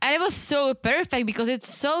 Yeah. And it was so perfect because it's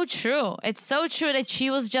so true. It's so true that she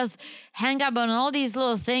was just hang up on all these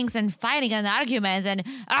little things and fighting and arguments and,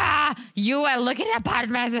 you are looking at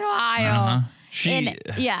apartments in Ohio.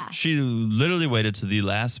 She literally waited to the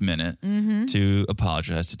last minute to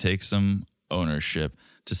apologize, to take some ownership,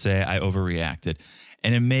 to say I overreacted.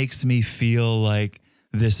 And it makes me feel like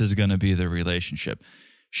this is going to be the relationship.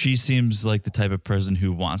 She seems like the type of person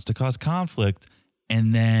who wants to cause conflict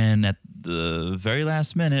and then at the very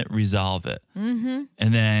last minute, resolve it. And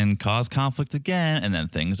then cause conflict again, and then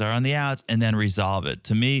things are on the outs, and then resolve it.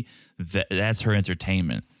 To me, that's her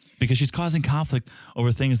entertainment. Because she's causing conflict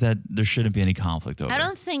over things that there shouldn't be any conflict over. I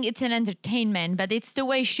don't think it's an entertainment, but it's the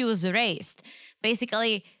way she was raised.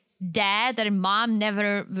 Basically, dad and mom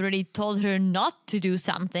never really told her not to do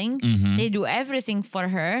something. They do everything for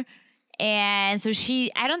her. And so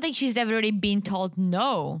I don't think she's ever really been told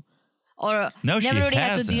no. Or never really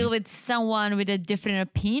had to deal with someone with a different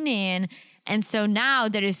opinion. And so now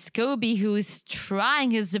there is Kobe who's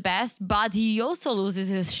trying his best, but he also loses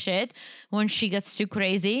his shit when she gets too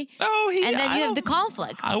crazy. And then you have the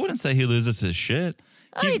conflict. I wouldn't say he loses his shit.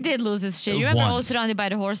 He did lose his shit. You remember I was surrounded by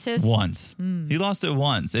the horses? Once. He lost it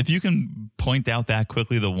once. If you can point out that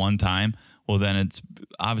quickly the one time, well, then it's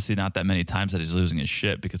obviously not that many times that he's losing his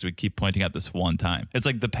shit because we keep pointing out this one time. It's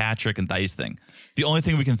like the Patrick and Dice thing. The only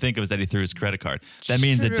thing we can think of is that he threw his credit card. That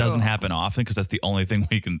means it doesn't happen often because that's the only thing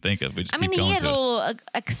we can think of. We just keep going he had to little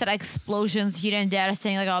extra explosions here and there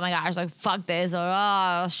saying like, oh my gosh, like fuck this or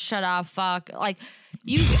oh, shut up, fuck. Like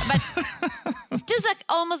but just like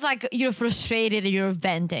almost like you're frustrated and you're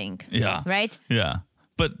venting. Yeah. Right? Yeah.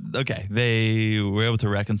 But okay, they were able to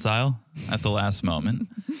reconcile at the last moment.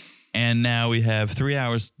 And now we have 3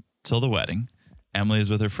 hours till the wedding. Emily is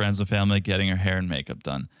with her friends and family getting her hair and makeup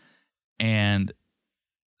done. And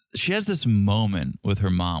she has this moment with her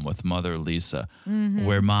mom, with Mother Lisa,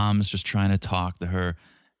 where mom's just trying to talk to her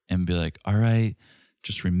and be like, all right,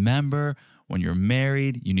 just remember when you're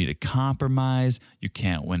married, you need a compromise. You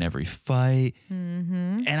can't win every fight.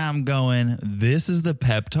 And I'm going, this is the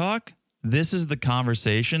pep talk? This is the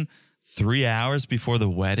conversation 3 hours before the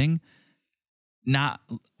wedding? Not,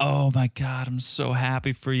 oh my God, I'm so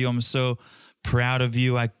happy for you. I'm so proud of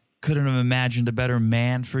you. I couldn't have imagined a better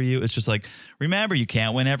man for you. It's just like, remember, you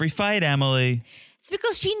can't win every fight, Emily. It's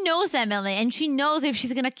because she knows Emily and she knows if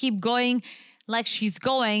she's going to keep going like she's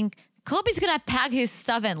going, Kobe's going to pack his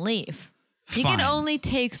stuff and leave. He can only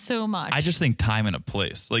take so much. I just think time and a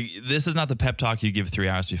place. Like, this is not the pep talk you give 3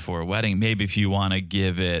 hours before a wedding. Maybe if you want to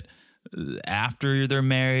give it after they're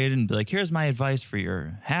married and be like, here's my advice for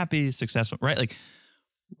your happy, successful, right? Like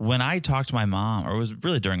when I talked to my mom, or it was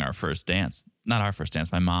really during our first dance, not our first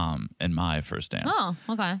dance, my mom and my first dance. Oh,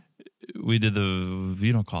 okay. We did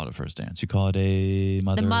you don't call it a first dance. You call it a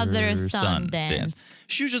mother-son dance.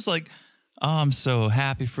 She was just like, oh, I'm so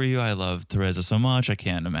happy for you. I love Teresa so much. I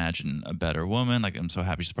can't imagine a better woman. Like, I'm so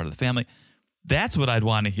happy she's part of the family. That's what I'd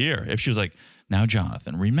want to hear. If she was like, now,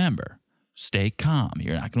 Jonathan, remember, stay calm.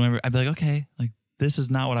 You're not going to remember. I'd be like, okay, like this is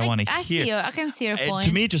not what I want to hear. I can see your point.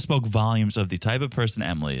 To me, it just spoke volumes of the type of person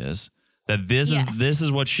Emily is. That this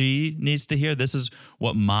is what she needs to hear. This is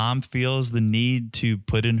what mom feels the need to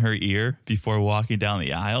put in her ear before walking down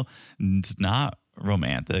the aisle. And it's not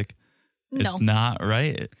romantic. No. It's not,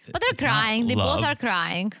 right? But they're crying. They both are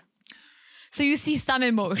crying. So you see some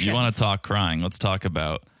emotions. You want to talk crying? Let's talk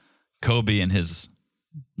about Kobe and his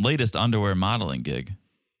latest underwear modeling gig.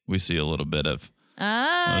 We see a little bit of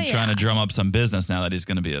trying to drum up some business now that he's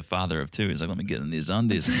going to be a father of two. He's like, let me get in these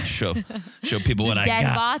undies and show people what I got.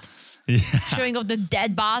 Dead bot. Yeah. Showing off the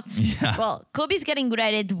dead bot. Yeah. Well, Kobe's getting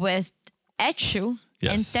ready with Echu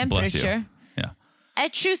and temperature. Yeah.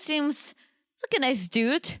 Echu seems like a nice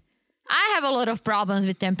dude. I have a lot of problems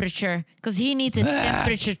with temperature because he needs a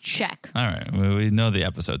temperature check. All right. Well, we know the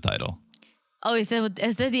episode title. Oh, is that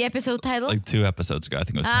the episode title? Like 2 episodes ago, I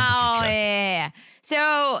think it was temperature check. Yeah.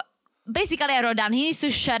 So basically, I wrote down he needs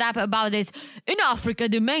to shut up about this. In Africa,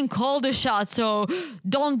 the men call the shots, so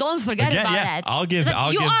don't forget about that. I'll give. Like,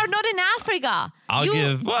 I'll you give, are not in Africa.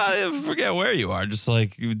 Well, forget where you are. Just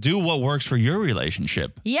like do what works for your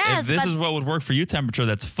relationship. Yes, if this is what would work for you, temperature,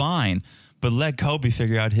 that's fine. But let Kobe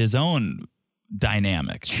figure out his own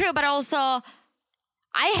dynamic. True, but also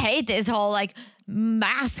I hate this whole like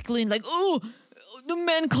masculine, like, oh, the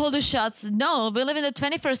men call the shots. No, we live in the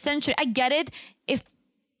 21st century. I get it.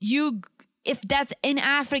 If that's in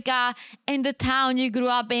Africa, in the town you grew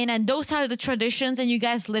up in, and those are the traditions and you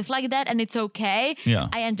guys live like that and it's okay. Yeah.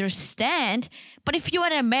 I understand. But if you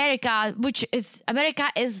are in America, America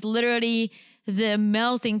is literally the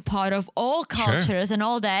melting pot of all cultures and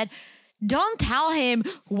all that, don't tell him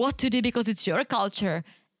what to do because it's your culture.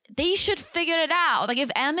 They should figure it out. Like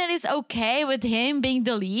if Emily is okay with him being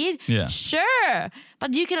the lead, sure.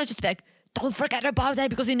 But you cannot just be like, don't forget about that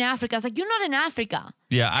because in Africa, it's like, you're not in Africa.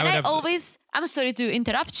 Yeah, I'm sorry to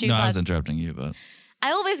interrupt you. No, but I was interrupting you, but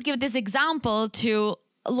I always give this example to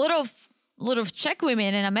a lot of Czech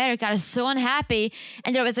women in America are so unhappy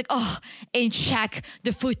and they're always like, oh, in Czech,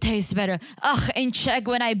 the food tastes better. Oh, in Czech,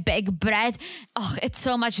 when I bake bread, oh, it's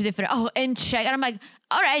so much different. Oh, in Czech. And I'm like,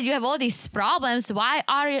 all right, you have all these problems. Why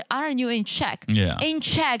aren't you in Czech? Yeah. In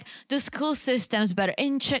Czech, the school system's better.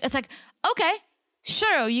 In Czech, it's like, okay,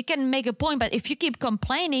 sure, you can make a point, but if you keep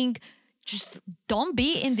complaining, just don't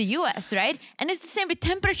be in the US, right? And it's the same with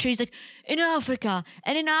temperature. It's like, in Africa,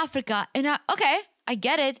 okay, I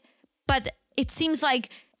get it. But it seems like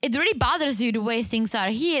it really bothers you the way things are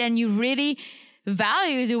here and you really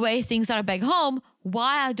value the way things are back home.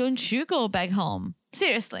 Why don't you go back home?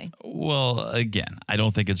 Seriously. Well, again, I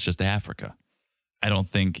don't think it's just Africa. I don't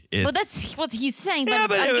think it's... But that's what he's saying. Yeah,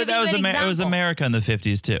 but it was America in the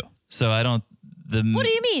 50s too. So I don't... What do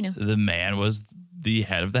you mean? The man was the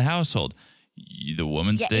head of the household. The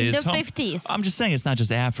woman stays in the home. 50s. I'm just saying it's not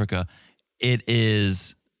just Africa. It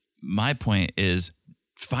is... My point is...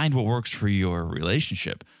 Find what works for your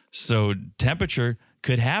relationship. So temperature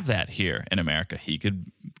could have that here in America. He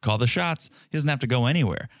could call the shots. He doesn't have to go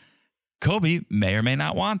anywhere. Kobe may or may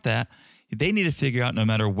not want that. They need to figure out no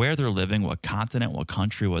matter where they're living, what continent, what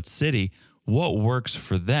country, what city, what works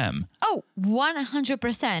for them. Oh,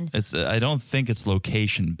 100%. I don't think it's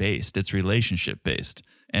location based. It's relationship based.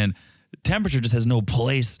 And temperature just has no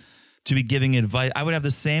place to be giving advice. I would have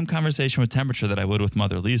the same conversation with temperature that I would with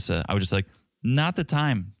Mother Lisa. I would just like, not the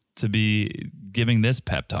time to be giving this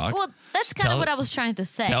pep talk. Well, that's kind of what I was trying to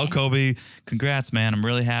say. Tell Kobe, congrats, man. I'm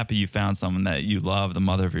really happy you found someone that you love, the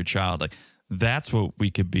mother of your child. Like, that's what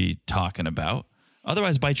we could be talking about.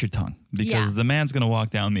 Otherwise, bite your tongue because the man's going to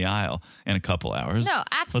walk down the aisle in a couple hours. No,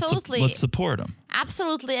 absolutely. Let's support him.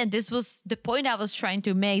 Absolutely. And this was the point I was trying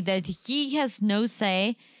to make, that he has no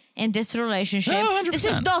say in this relationship. Oh, 100%. This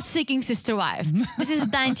is not Seeking Sister Wife. This is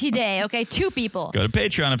 90 Day, okay? 2 people. Go to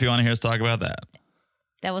Patreon if you want to hear us talk about that.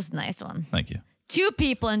 That was a nice one. Thank you. 2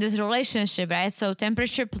 people in this relationship, right? So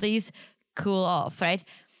temperature, please cool off, right?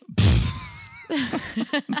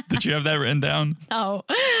 Did you have that written down? No.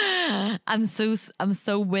 I'm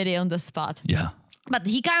so witty on the spot. Yeah. But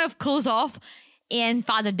he kind of cools off and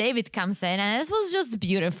Father David comes in and this was just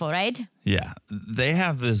beautiful, right? Yeah. They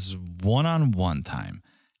have this one-on-one time.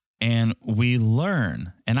 And we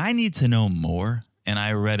learn, and I need to know more. And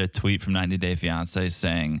I read a tweet from 90 Day Fiancé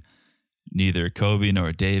saying neither Kobe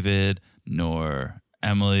nor David nor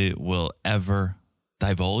Emily will ever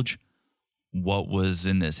divulge what was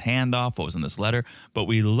in this handoff, what was in this letter. But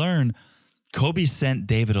we learn Kobe sent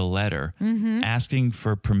David a letter asking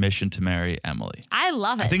for permission to marry Emily. I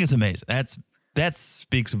love it. I think it's amazing. That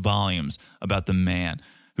speaks volumes about the man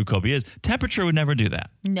who Kobe is. Temperature would never do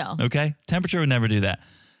that. No. Okay? Temperature would never do that.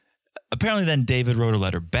 Apparently then David wrote a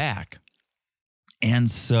letter back. And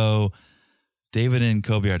so David and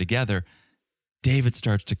Kobe are together. David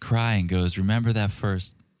starts to cry and goes, remember that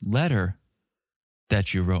first letter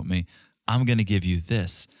that you wrote me? I'm going to give you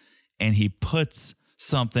this. And he puts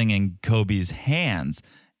something in Kobe's hands.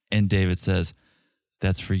 And David says,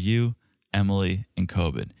 that's for you, Emily, and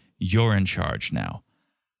Kobe. You're in charge now.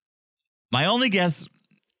 My only guess,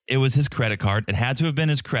 it was his credit card. It had to have been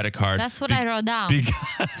his credit card. That's what I wrote down.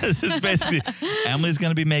 Because it's basically, Emily's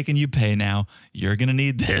going to be making you pay now. You're going to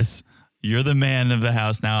need this. You're the man of the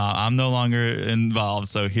house now. I'm no longer involved.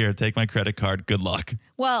 So here, take my credit card. Good luck.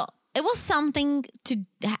 Well, it was something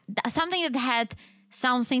that had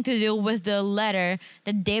something to do with the letter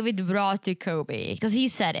that David brought to Kobe because he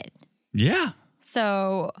said it. Yeah.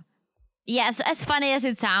 So Yeah, so as funny as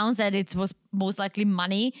it sounds that it was most likely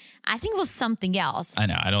money, I think it was something else. I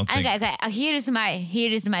know. I don't think. Okay. Here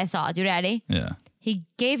is my thought. You ready? Yeah. He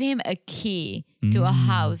gave him a key to a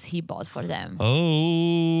house he bought for them.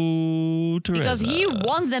 Oh, Teresa. Because he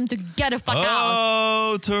wants them to get the fuck out.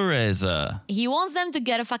 Oh, Teresa. He wants them to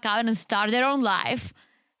get the fuck out and start their own life.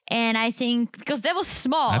 And I think because that was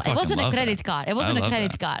small, it wasn't a credit card. It wasn't a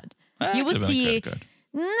credit card. You would see.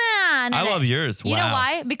 Nah. I love yours. You know Wow.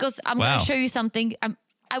 why? Because I'm going to show you something.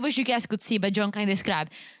 I wish you guys could see, but John can describe.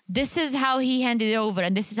 This is how he handed it over,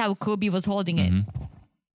 and this is how Kobe was holding it.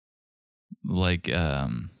 Like Like a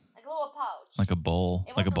little pouch. like a bowl,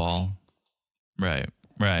 like a ball. Right.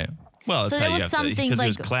 Well, that's So how there you was have to, something because he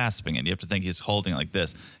was like- clasping it. You have to think he's holding it like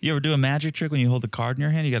this. You ever do a magic trick when you hold a card in your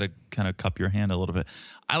hand? You got to kind of cup your hand a little bit.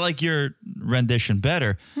 I like your rendition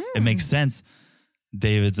better. It makes sense.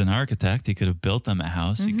 David's an architect. He could have built them a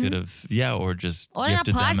house. He could have, or just Or an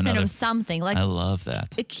gifted them apartment another. or something. Like I love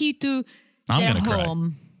that. a key to I'm their gonna cry.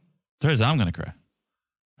 home. Teresa, I'm gonna cry.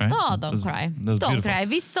 Right? Oh, don't cry. That was Don't beautiful. cry.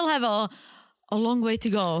 We still have a long way to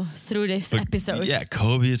go through this episode. Yeah,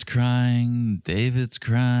 Kobe's crying. David's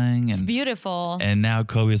crying, It's and beautiful. and now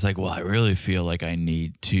Kobe's like, well, I really feel like I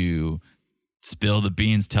need to spill the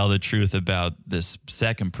beans, tell the truth about this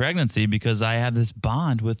second pregnancy because I have this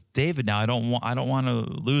bond with David now. I don't want to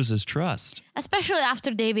lose his trust. Especially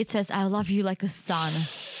after David says, I love you like a son.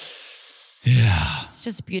 Yeah. It's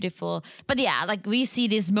just beautiful. But yeah, like we see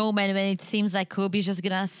this moment when it seems like Kobe's just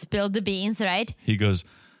gonna spill the beans, right? He goes,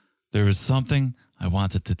 there is something I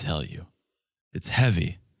wanted to tell you. It's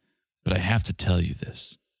heavy, but I have to tell you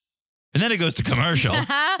this. And then it goes to commercial.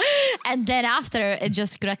 And then after, it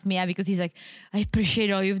just cracked me up because he's like, I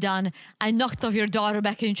appreciate all you've done. I knocked off your daughter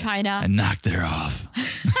back in China. I knocked her off.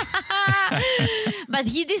 But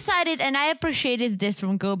he decided, and I appreciated this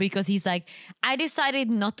from Kobe because he's like, I decided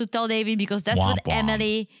not to tell David because that's what Womp womp.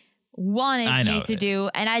 Emily wanted me to do.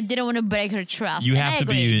 And I didn't want to break her trust. You And have I to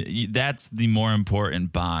agree. be, that's the more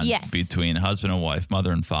important bond Yes. between husband and wife,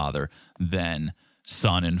 mother and father, than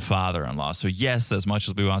son and father-in-law. So yes, as much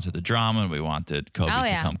as we wanted the drama and we wanted Kobe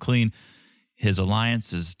to come clean, his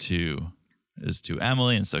alliance is to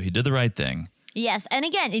Emily, and so he did the right thing. Yes, and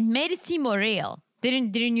again, it made it seem more real.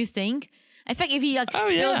 Didn't you think? In fact, if he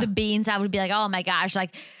spilled the beans, I would be like, oh my gosh,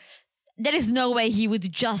 like there is no way he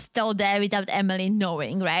would just tell that without Emily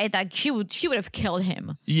knowing, right? Like she would have killed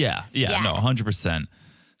him. Yeah, no, 100%.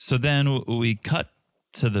 So then we cut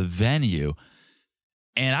to the venue,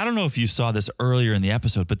 and I don't know if you saw this earlier in the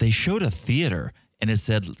episode, but they showed a theater, and it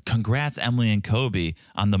said, congrats, Emily and Kobe,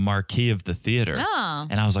 on the marquee of the theater. Oh.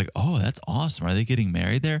 And I was like, oh, that's awesome. Are they getting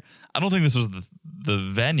married there? I don't think this was the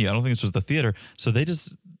venue. I don't think this was the theater. So they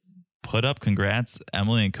just put up congrats,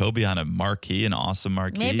 Emily and Kobe, on a marquee, an awesome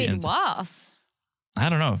marquee. Maybe it was. I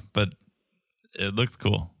don't know, but it looked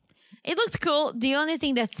cool. It looked cool. The only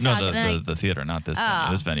thing that No, sucked... the theater, not this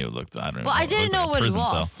venue. This venue looked, I don't know. Well, I it didn't looked know like a what it prison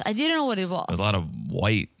cell. was. I didn't know what it was. With a lot of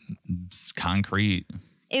white concrete.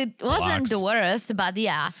 It wasn't blocks. the worst, but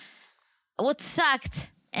yeah. What sucked,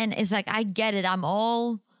 and it's like, I get it. I'm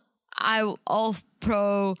all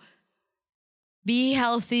pro be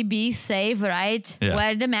healthy, be safe, right? Yeah.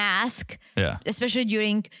 Wear the mask. Yeah. Especially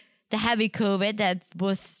during the heavy COVID that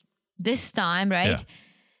was this time, right? Yeah.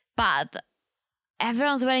 But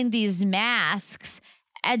everyone's wearing these masks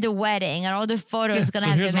at the wedding, and all the photos gonna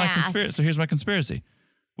have the masks. So here's my conspiracy,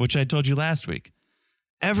 which I told you last week.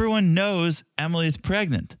 Everyone knows Emily's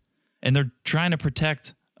pregnant, and they're trying to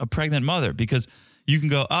protect a pregnant mother because you can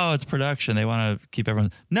go, oh, it's production. They want to keep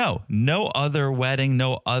everyone. No other wedding,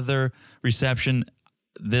 no other reception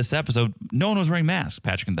this episode. No one was wearing masks.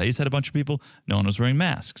 Patrick and Thais had a bunch of people. No one was wearing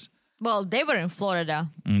masks. Well, they were in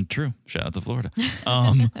Florida. True. Shout out to Florida.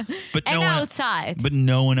 But And no one, outside. but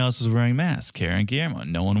no one else was wearing masks. Karen and Guillermo,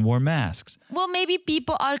 no one wore masks. Well, maybe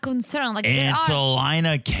people are concerned. Like, there And are...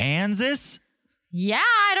 Salina, Kansas? Yeah,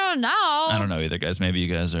 I don't know. I don't know either, guys. Maybe you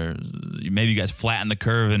guys flattened the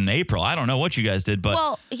curve in April. I don't know what you guys did, but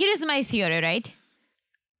Well, here's my theory, right?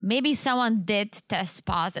 Maybe someone did test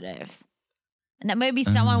positive. And that maybe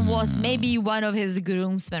someone maybe one of his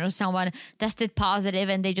groomsmen or someone tested positive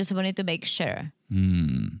and they just wanted to make sure.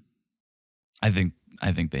 I think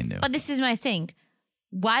they knew. But this is my thing.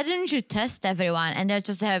 Why didn't you test everyone and then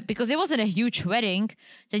just have, because it wasn't a huge wedding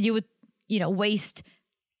that you would, waste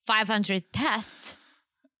 500 tests.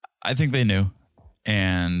 I think they knew,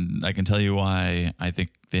 and I can tell you why I think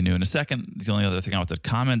they knew in a second. The only other thing I wanted to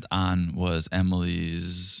comment on was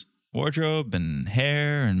Emily's wardrobe and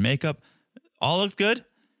hair and makeup. All looked good.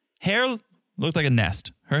 Hair looked like a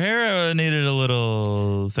nest. Her hair needed a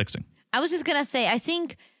little fixing. I was just going to say, I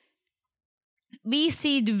think we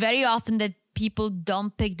see it very often that people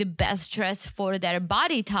don't pick the best dress for their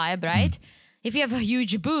body type, right? If you have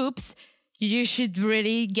huge boobs, you should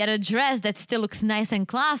really get a dress that still looks nice and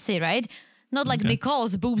classy, right? Not like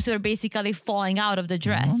Nicole's boobs were basically falling out of the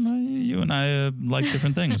dress. Well, you and I like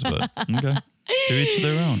different things, but okay. To each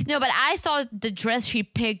their own. No, but I thought the dress she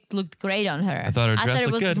picked looked great on her. I thought her dress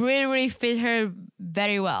it looked was good. really fit her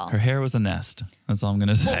very well. Her hair was a nest. That's all I'm going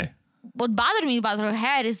to say. What bothered me about her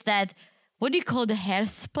hair is that, what do you call the hair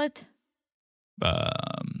split?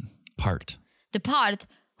 Part. The part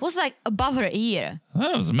was like above her ear.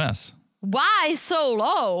 That was a mess. Why so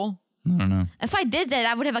low? I don't know. If I did that,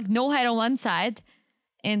 I would have like no hair on one side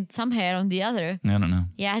and some hair on the other. I don't know.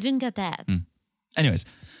 Yeah, I didn't get that. Anyways,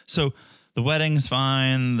 so the wedding's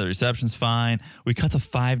fine. The reception's fine. We cut to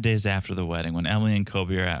 5 days after the wedding when Emily and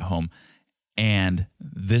Kobe are at home. And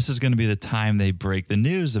this is going to be the time they break the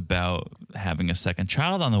news about having a second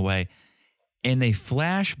child on the way. And they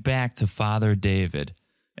flash back to Father David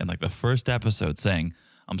in like the first episode saying,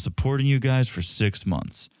 I'm supporting you guys for 6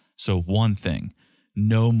 months. So one thing,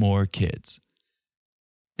 no more kids.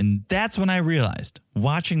 And that's when I realized,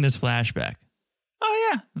 watching this flashback,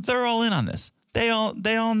 oh yeah, they're all in on this. They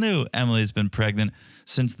all knew Emily's been pregnant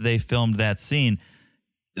since they filmed that scene.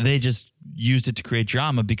 They just used it to create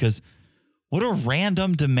drama because what a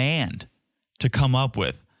random demand to come up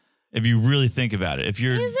with if you really think about it. If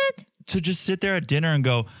you're Is it? to just sit there at dinner and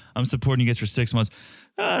go, I'm supporting you guys for 6 months.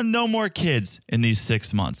 No more kids in these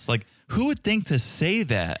 6 months. Like, who would think to say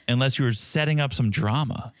that unless you were setting up some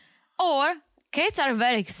drama? Or kids are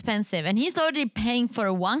very expensive and he's already paying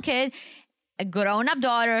for one kid, a grown-up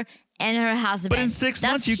daughter, and her husband. But in 6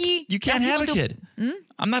 months, you can't have a kid.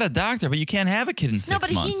 I'm not a doctor, but you can't have a kid in 6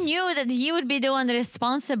 months. No, but he knew that he would be the one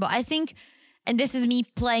responsible. I think, and this is me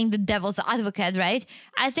playing the devil's advocate, right?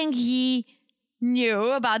 I think he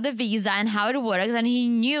knew about the visa and how it works, and he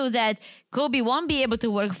knew that Kobe won't be able to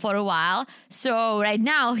work for a while. So right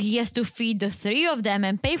now, he has to feed the three of them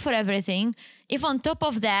and pay for everything. If on top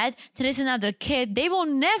of that, there is another kid, they will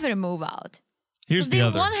never move out. They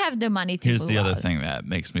won't have the money to move out. Here's the other thing that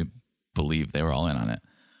makes me believe they were all in on it.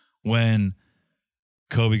 When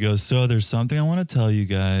Kobe goes, so there's something I want to tell you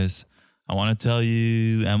guys. I want to tell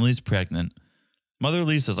you Emily's pregnant. Mother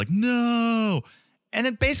Lisa's like, no. And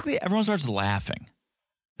then basically everyone starts laughing.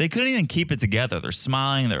 They couldn't even keep it together. They're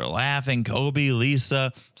smiling. They're laughing. Kobe,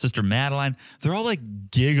 Lisa, Sister Madeline. They're all like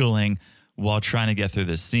giggling while trying to get through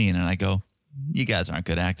this scene. And I go, you guys aren't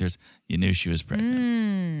good actors. You knew she was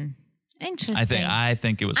pregnant. Interesting. I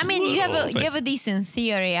think it was. I mean, you have a decent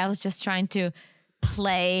theory. I was just trying to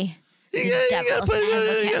play You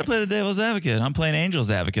gotta play the devil's advocate. I'm playing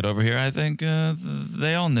angel's advocate over here. I think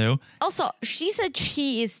they all knew. Also, she said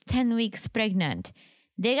she is 10 weeks pregnant.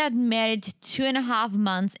 They got married 2.5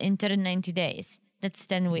 months into the 90 days. That's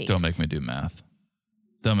 10 weeks. Don't make me do math.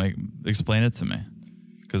 Explain it to me.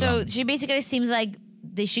 So she basically seems like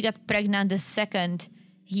she got pregnant the second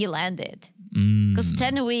he landed. Because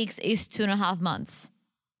 10 weeks is 2.5 months.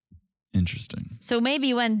 Interesting. So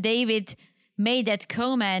maybe when David made that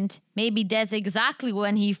comment, maybe that's exactly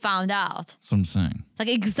when he found out. That's what I'm saying. Like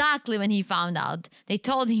exactly when he found out. They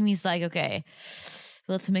told him, he's like, okay,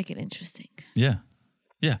 let's make it interesting. Yeah.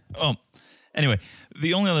 Oh, anyway,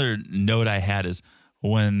 the only other note I had is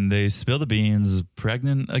when they spill the beans,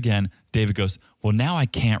 pregnant again, David goes, well, now I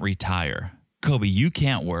can't retire. Kobe, you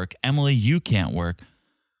can't work. Emily, you can't work.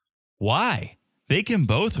 Why? They can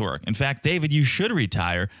both work. In fact, David, you should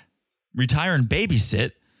retire and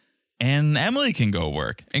babysit. And Emily can go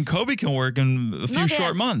work. And Kobe can work in a few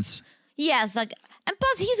short months. Yes, and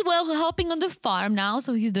plus he's helping on the farm now,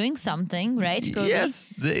 so he's doing something, right, Kobe?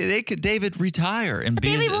 Yes, they could. David retire and but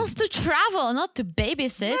David wants to travel, not to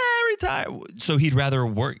babysit. Yeah, retire. So he'd rather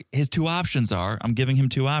work. His two options are: I'm giving him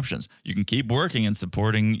two options. You can keep working and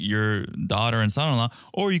supporting your daughter and son-in-law,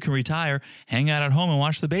 or you can retire, hang out at home, and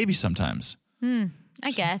watch the baby sometimes.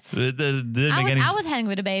 I guess. I would hang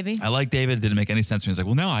with a baby. I like David. It didn't make any sense to me. He's like,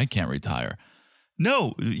 well, no, I can't retire.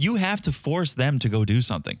 No, you have to force them to go do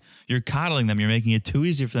something. You're coddling them. You're making it too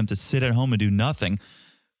easy for them to sit at home and do nothing.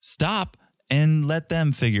 Stop and let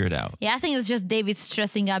them figure it out. Yeah, I think it's just David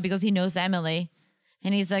stressing out because he knows Emily.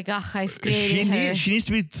 And he's like, I've created her. She needs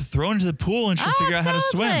to be thrown into the pool and she'll figure out how to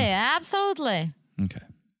swim. Absolutely. Okay.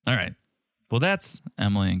 All right. Well, that's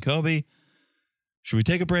Emily and Kobe. Should we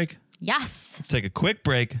take a break? Yes. Let's take a quick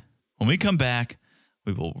break. When we come back,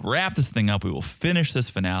 we will wrap this thing up. We will finish this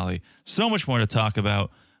finale. So much more to talk about.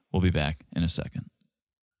 We'll be back in a second.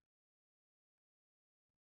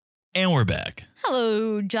 And we're back.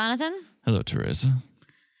 Hello, Jonathan. Hello, Teresa.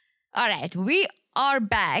 All right. We are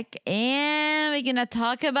back and we're going to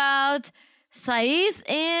talk about Thais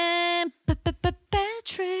and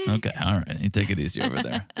Patrick. Okay, all right. You take it easy over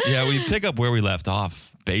there. Yeah, we pick up where we left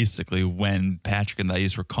off, basically, when Patrick and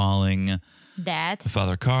Thais were calling Dad.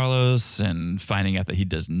 Father Carlos and finding out that he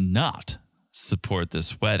does not support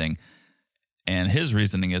this wedding. And his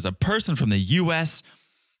reasoning is, a person from the U.S.,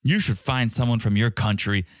 you should find someone from your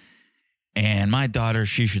country. And my daughter,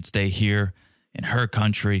 she should stay here in her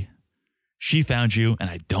country. She found you, and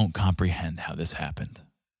I don't comprehend how this happened.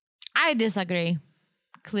 I disagree,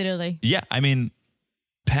 clearly. Yeah, I mean,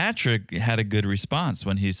 Patrick had a good response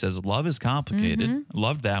when he says, love is complicated.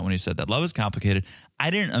 Loved that when he said that. Love is complicated. I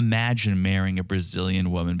didn't imagine marrying a Brazilian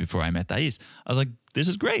woman before I met Thais. I was like, this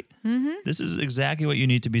is great. This is exactly what you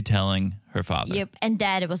need to be telling her father. Yep. And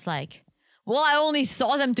Dad was like, well, I only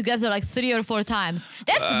saw them together like 3 or 4 times.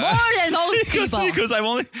 That's more than most people.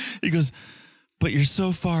 He goes, but you're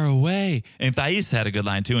so far away. And Thais had a good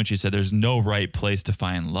line too, and she said, there's no right place to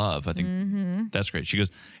find love. I think that's great. She goes,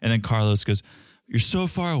 and then Carlos goes, you're so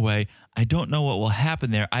far away. I don't know what will happen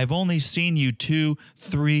there. I've only seen you 2,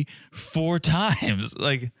 3, 4 times.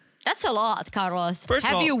 Like, that's a lot, Carlos. First of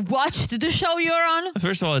Have all- you watched the show you're on?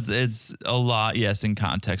 first of all, it's a lot, yes, in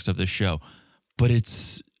context of the show, but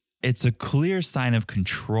it's a clear sign of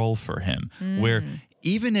control for him, where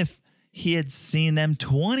even if he had seen them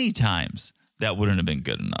 20 times, that wouldn't have been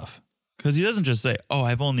good enough. Because he doesn't just say, oh,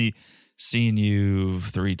 I've only seen you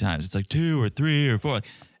 3 times. It's like 2 or 3 or 4.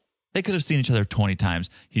 They could have seen each other 20 times.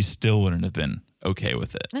 He still wouldn't have been okay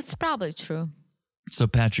with it. That's probably true. So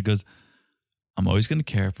Patrick goes, I'm always going to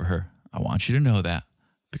care for her. I want you to know that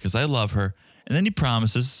because I love her. And then he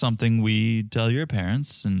promises something we tell your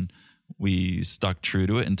parents, and we stuck true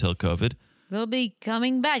to it until COVID. We'll be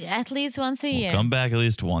coming back at least once a year. Come back at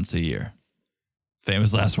least once a year.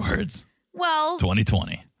 Famous last words. Well,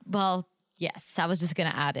 2020. well, yes, I was just going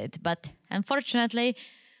to add it. But unfortunately,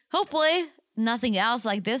 hopefully, nothing else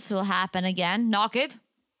like this will happen again. Knock it.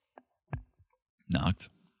 Knocked.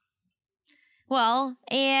 Well,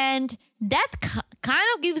 and that kind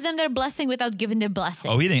of gives them their blessing without giving their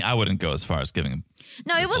blessing. Oh, he didn't. I wouldn't go as far as giving him.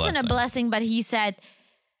 No, it wasn't a blessing, but he said,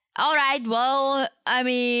 all right, well, I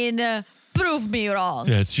mean, prove me wrong.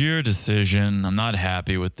 Yeah, it's your decision. I'm not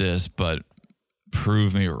happy with this, but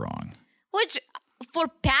prove me wrong. Which, for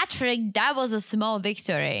Patrick, that was a small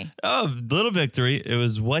victory. Oh, little victory. It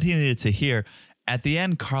was what he needed to hear. At the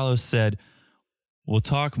end, Carlos said, we'll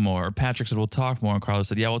talk more. Patrick said, we'll talk more. And Carlos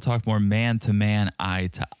said, yeah, we'll talk more man to man, eye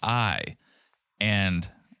to eye. And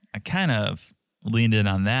I kind of leaned in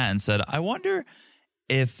on that and said, I wonder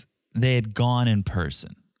if they had gone in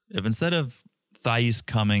person. If instead of Thais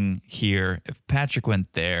coming here, if Patrick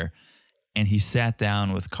went there and he sat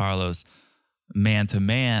down with Carlos man to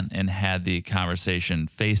man and had the conversation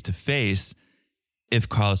face to face, if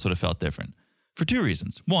Carlos would have felt different. For 2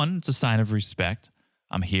 reasons. One, it's a sign of respect.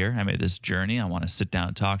 I'm here. I made this journey. I want to sit down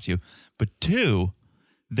and talk to you. But 2,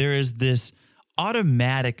 there is this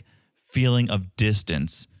automatic feeling of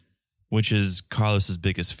distance, which is Carlos's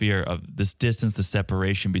biggest fear, of this distance, the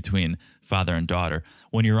separation between father and daughter.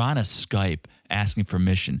 When you're on a Skype asking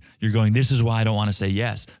permission, you're going, this is why I don't want to say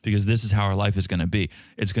yes, because this is how our life is going to be.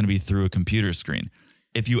 It's going to be through a computer screen.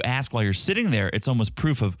 If you ask while you're sitting there, it's almost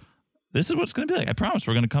proof of, this is what it's going to be like. I promise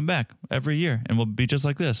we're going to come back every year and we'll be just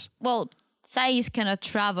like this. Well, Thais cannot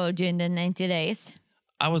travel during the 90 days.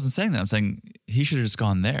 I wasn't saying that. I'm saying he should have just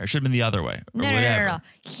gone there. It should have been the other way. Or whatever. No.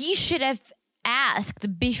 He should have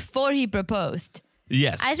asked before he proposed.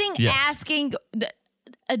 Yes. I think yes. asking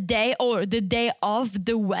a day or the day of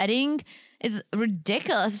the wedding is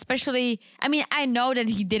ridiculous, especially, I mean, I know that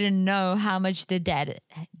he didn't know how much the dad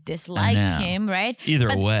disliked him, right?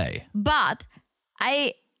 Either way. But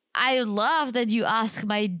I love that you asked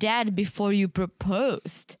my dad before you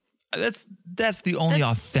proposed. That's the only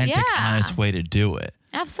authentic, honest way to do it.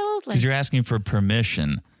 Absolutely. Because you're asking for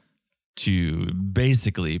permission to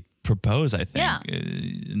basically propose, I think. Yeah.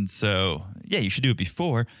 And so, yeah, you should do it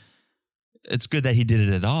before. It's good that he did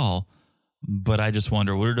it at all, but I just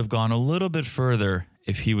wonder, would it have gone a little bit further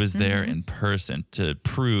if he was there in person to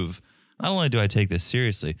prove, not only do I take this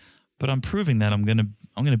seriously, but I'm proving that I'm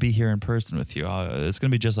gonna be here in person with you. It's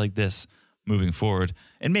gonna be just like this moving forward.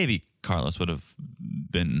 And maybe Carlos would have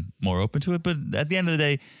been more open to it, but at the end of the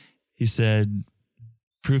day, he said,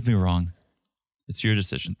 prove me wrong. It's your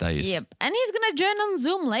decision, Thais. Yep. And he's going to join on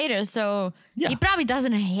Zoom later, so he probably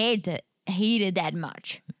doesn't hate it that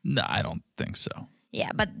much. No, I don't think so. Yeah,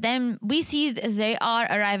 but then we see they are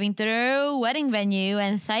arriving to their wedding venue,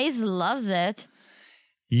 and Thais loves it.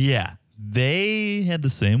 Yeah. They had the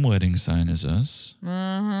same wedding sign as us.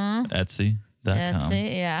 Etsy.com.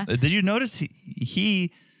 Etsy, yeah. Did you notice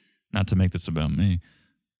he, not to make this about me,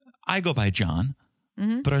 I go by John,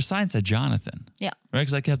 but our sign said Jonathan. Yeah. Right?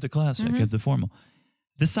 Because I kept it classy. I kept it formal.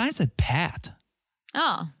 The sign said Pat,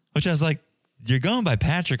 Oh, which I was like, you're going by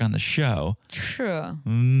Patrick on the show. true.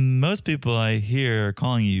 Most people I hear are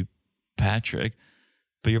calling you Patrick,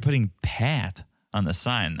 but you're putting Pat on the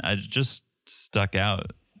sign. I just stuck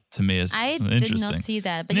out to me as I interesting. did not see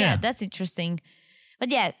that. But yeah, that's interesting. But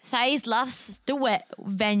yeah, Thais loves the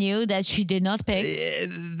venue that she did not pick.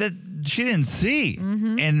 That she didn't see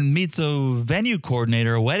and meets a venue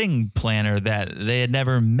coordinator, a wedding planner that they had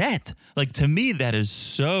never met. Like, to me, that is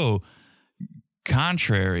so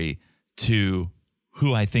contrary to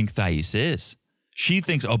who I think Thais is. She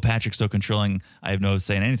thinks, oh, Patrick's so controlling, I have no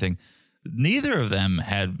say in anything. Neither of them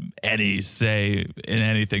had any say in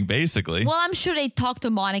anything, basically. Well, I'm sure they talked to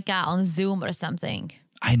Monica on Zoom or something.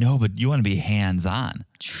 I know, but you want to be hands-on.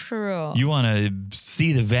 True. You want to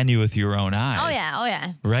see the venue with your own eyes. Oh,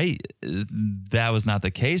 yeah. Right? That was not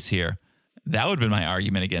the case here. That would have been my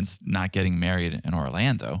argument against not getting married in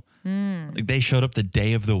Orlando. Like, they showed up the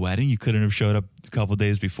day of the wedding. You couldn't have showed up a couple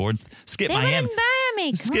days before. Skip They were Miami. in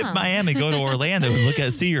Miami. Come Skip on. Miami. Go to Orlando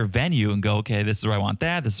and see your venue and go, okay, this is where I want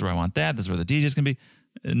that. This is where I want that. This is where the DJ's going to be.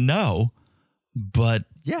 No. But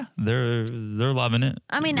yeah, they're loving it.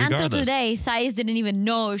 I mean, until regardless. today, Thais didn't even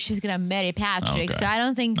know if she's going to marry Patrick. Okay. So I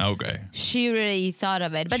don't think she really thought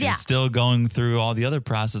of it. But She's still going through all the other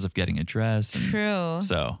process of getting a dress. And true.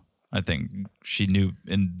 So I think she knew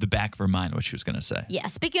in the back of her mind what she was going to say. Yeah,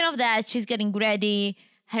 speaking of that, she's getting ready.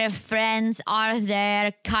 Her friends are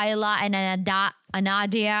there, Kyla and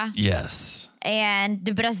Anadia. Yes. And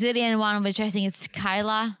the Brazilian one, which I think it's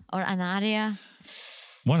Kyla or Anadia.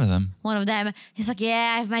 One of them. One of them. He's like,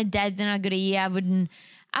 yeah, if my dad didn't agree, I wouldn't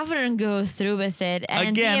go through with it. And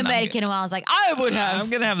Again, the American one was like, I would have.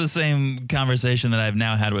 I'm going to have the same conversation that I've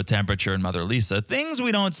now had with Temperature and Mother Lisa. Things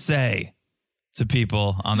we don't say to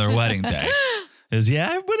people on their wedding day is, yeah,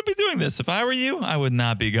 I wouldn't be doing this. If I were you, I would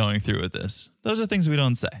not be going through with this. Those are things we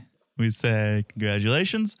don't say. We say,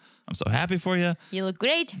 congratulations. I'm so happy for you. You look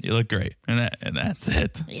great. You look great. And that's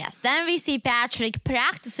it. Yes. Then we see Patrick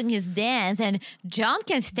practicing his dance, and John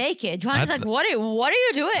can't take it. John is like, what are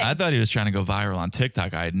you doing? I thought he was trying to go viral on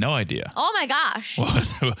TikTok. I had no idea. Oh my gosh.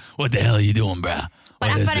 What the hell are you doing, bruh?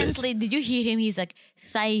 But What is apparently, did you hear him? He's like,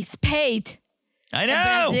 Thais paid I the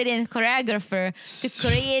know. Brazilian choreographer to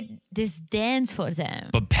create this dance for them.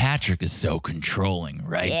 But Patrick is so controlling,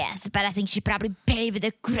 right? Yes, but I think she probably paid with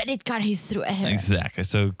the credit card he threw at her. Exactly.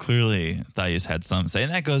 So clearly, Thais had some say.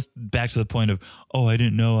 And that goes back to the point of, oh, I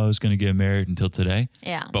didn't know I was going to get married until today.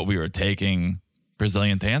 Yeah. But we were taking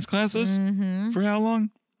Brazilian dance classes for how long?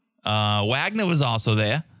 Wagner was also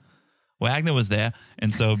there. Wagner was there.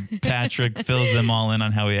 And so Patrick fills them all in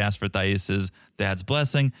on how he asked for Thais's dad's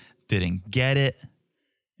blessing. Didn't get it.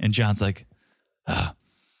 And John's like, her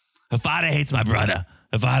father hates my brother.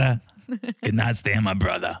 Her father could not stand my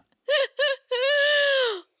brother.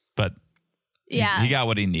 But Yeah. he got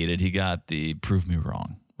what he needed. He got the prove me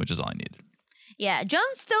wrong, which is all I needed. Yeah, John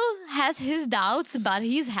still has his doubts, but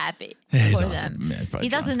he's happy Yeah, he's for awesome. them. Yeah, probably He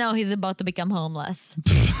doesn't know he's about to become homeless.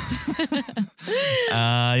 You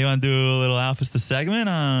want to do a little Alphas the segment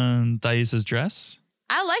on Thais's dress?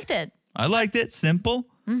 I liked it. I liked it. Simple,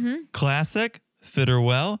 classic, fit her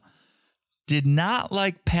well. Did not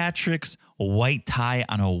like Patrick's white tie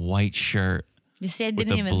on a white shirt. You see, I with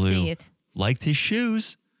didn't the even blue. see it. Liked his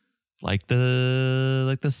shoes. Like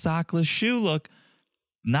the sockless shoe look.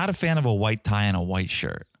 Not a fan of a white tie and a white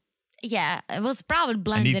shirt. Yeah, it was probably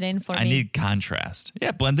blended in for me. I need contrast.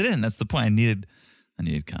 Yeah, blended in. That's the point. I needed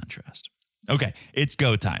contrast. Okay, it's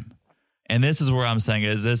go time. And this is where I'm saying,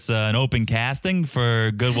 is this an open casting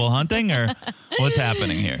for Good Will Hunting or what's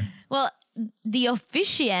happening here? Well, the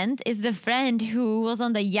officiant is the friend who was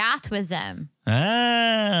on the yacht with them.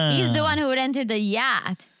 Ah. He's the one who rented the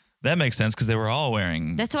yacht. That makes sense because they were all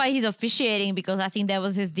wearing. That's why he's officiating, because I think that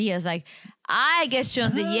was his deal. It's like, I get you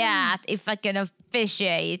on the yacht if I can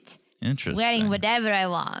officiate. Interesting. Wearing whatever I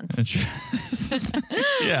want. Interesting.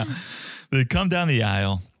 Yeah. They come down the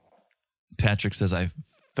aisle. Patrick says, I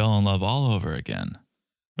fell in love all over again,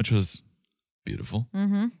 which was beautiful.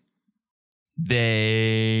 Mm-hmm.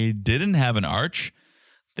 They didn't have an arch.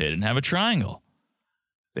 They didn't have a triangle.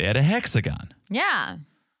 They had a hexagon. Yeah.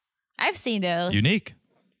 I've seen those. Unique.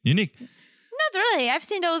 Not really. I've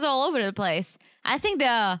seen those all over the place. I think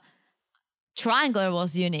the triangle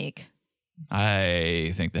was unique.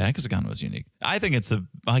 I think the hexagon was unique. I think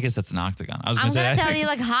I guess that's an octagon. I'm going to tell you,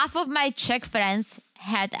 like, half of my Czech friends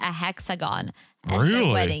had a hexagon as their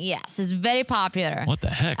Really? wedding. Yes, it's very popular. What the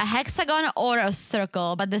heck? A hexagon or a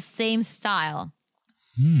circle, but the same style.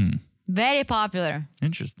 Very popular.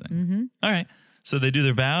 Interesting. All right. So they do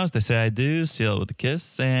their vows. They say, I do, seal it with a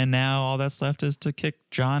kiss. And now all that's left is to kick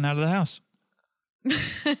John out of the house.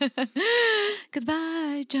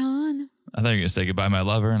 Goodbye, John. I thought you were going to say goodbye, my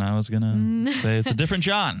lover. And I was going to say it's a different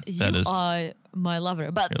John. That You is are my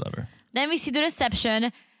lover. But your lover. then we see the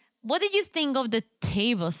reception. What did you think of the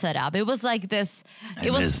table setup? It was like this. I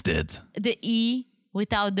missed it. The E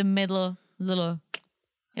without the middle little.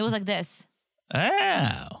 It was like this.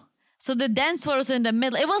 Oh. So the dance floor was in the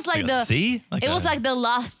middle. It was like a C? It was like the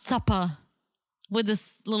Last Supper with the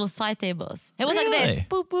little side tables. It was like this. Really?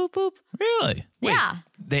 Boop, boop, boop. Really? Wait, Yeah.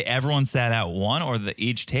 everyone sat at one, or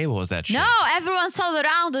each table was that shape? No, everyone sat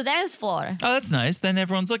around the dance floor. Oh, that's nice. Then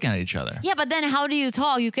everyone's looking at each other. Yeah, but then how do you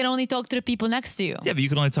talk? You can only talk to the people next to you. Yeah, but you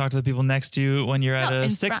can only talk to the people next to you when you're at No, a in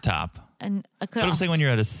six top. And But I'm saying when you're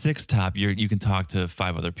at a six top, you can talk to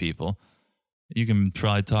 5 other people. You can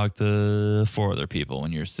probably talk to 4 other people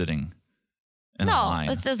when you're sitting in the line.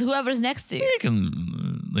 No, it's just whoever's next to you. You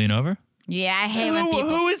can lean over. Yeah, I hate when people.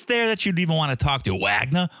 Who is there that you'd even want to talk to?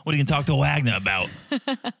 Wagner? What are you going to talk to Wagner about?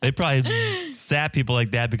 They probably sat people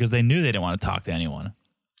like that because they knew they didn't want to talk to anyone.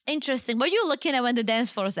 Interesting. What are you looking at when the dance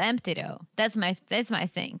floor is empty, though? That's my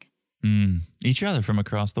thing. Each other from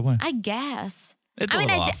across the way. I guess. It's a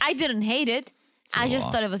little off. I didn't hate it. a I little just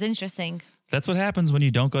off. thought it was interesting. That's what happens when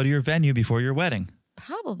you don't go to your venue before your wedding.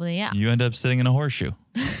 Probably, yeah. You end up sitting in a horseshoe.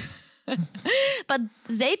 But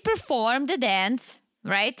they performed the dance,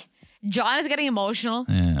 right? John is getting emotional.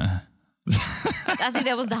 Yeah. I think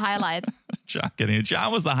that was the highlight.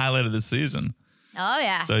 John was the highlight of the season. Oh,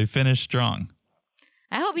 yeah. So he finished strong.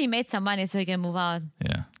 I hope he made some money so he can move out.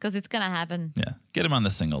 Yeah. Because it's going to happen. Yeah. Get him on the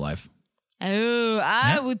single life. Oh,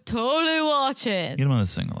 I would totally watch it. Get him on the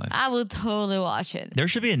single life. I would totally watch it. There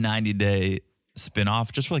should be a 90-day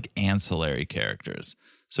spinoff just for like ancillary characters.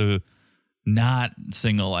 So not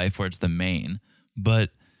single life where it's the main, but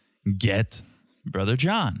get Brother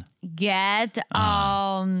John. Get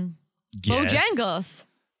Bojangles.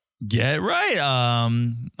 Get right,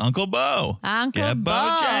 Uncle Bo. Uncle Get Bo.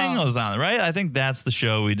 Bojangles on, right? I think that's the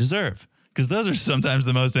show we deserve because those are sometimes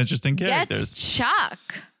the most interesting characters. Get Chuck.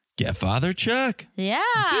 Get Father Chuck. Yeah.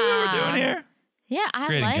 See what we're doing here? Yeah, I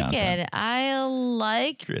Creating like content. it. I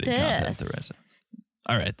like Creating content, this. Teresa.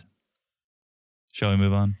 All right. Shall we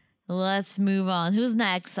move on? Let's move on. Who's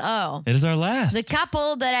next? Oh. It is our last. The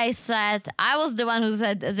couple that I said, I was the one who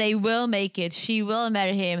said they will make it. She will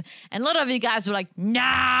marry him. And a lot of you guys were like,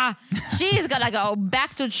 nah, she's going to go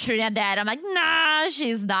back to Trinidad. I'm like, nah,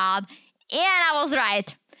 she's not. And I was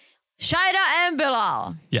right. Shaida and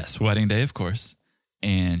Bilal. Yes, wedding day, of course.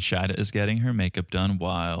 And Shaida is getting her makeup done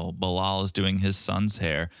while Bilal is doing his son's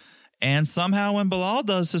hair. And somehow when Bilal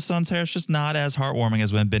does his son's hair, it's just not as heartwarming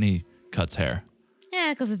as when Benny cuts hair.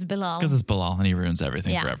 Yeah, because it's Bilal. Because it's Bilal and he ruins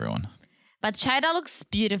everything for everyone. But Shaida looks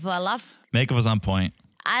beautiful. Makeup was on point.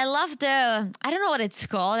 I love I don't know what it's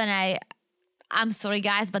called. And I'm sorry,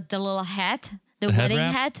 guys, but the little hat, the wedding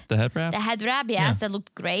hat. The head wrap? The head wrap, yes, Yeah. that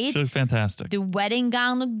looked great. She looked fantastic. The wedding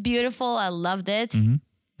gown looked beautiful. I loved it.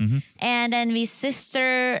 And then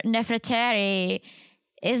Sister Nefertari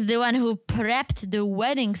is the one who prepped the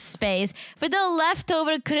wedding space with the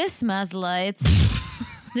leftover Christmas lights.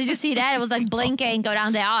 Did you see that? It was like blinking, go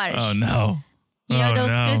down the arch. Oh, no. You know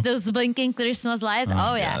no. those blinking Christmas lights?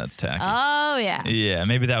 Oh, yeah. that's tacky. Oh, yeah. Yeah,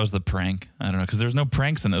 maybe that was the prank. I don't know, because there's no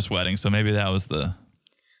pranks in this wedding, so maybe that was the...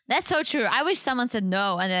 That's so true. I wish someone said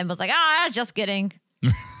no and then was like, just kidding.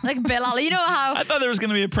 Like Bilal, you know how... I thought there was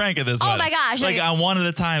going to be a prank at this Oh wedding. my gosh. Like on one at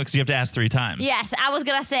a time, because you have to ask 3 times. Yes, I was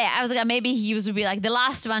gonna say, maybe he would be like, the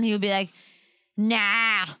last one, he would be like,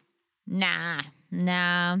 nah, no.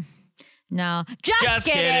 Just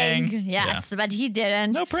kidding. Yes, but he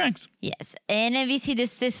didn't. No pranks. Yes. And then we see the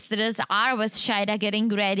sisters are with Shaida getting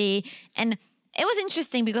ready. And it was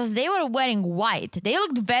interesting because they were wearing white. They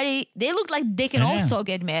looked like they can also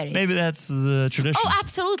get married. Maybe that's the tradition. Oh,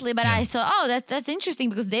 absolutely. But I saw, that's interesting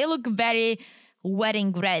because they look very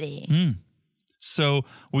wedding ready. So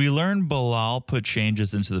we learned Bilal put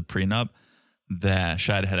changes into the prenup that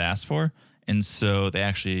Shaida had asked for. And so they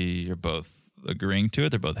actually are both agreeing to it.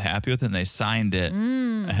 They're both happy with it. And they signed it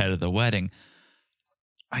ahead of the wedding.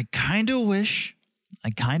 I kind of wish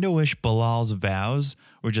Bilal's vows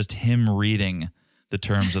were just him reading the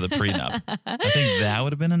terms of the prenup. I think that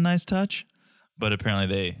would have been a nice touch. But apparently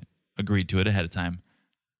they agreed to it ahead of time.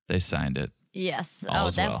 They signed it. Yes.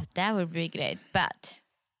 That would be great. But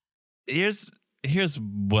here's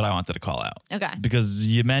what I wanted to call out. okay. Because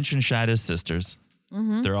you mentioned Shaida's sisters.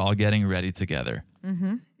 Mm-hmm. They're all getting ready together.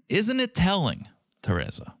 Mm-hmm. Isn't it telling,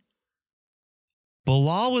 Teresa?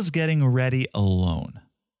 Bilal was getting ready alone.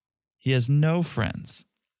 He has no friends.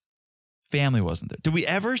 family wasn't there. Did we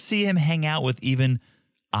ever see him hang out with even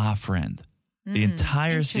a friend? The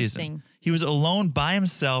entire season. He was alone by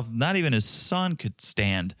himself. Not even his son could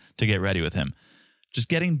stand to get ready with him. Just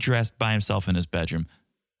getting dressed by himself in his bedroom,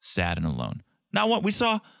 sad and alone. Now, what we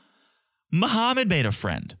saw, Muhammad made a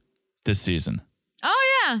friend this season.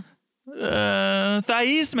 Oh, yeah.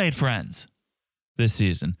 Thais made friends this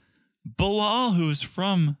season. Bilal, who's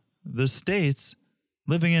from the States,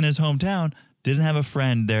 living in his hometown, didn't have a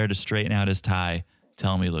friend there to straighten out his tie,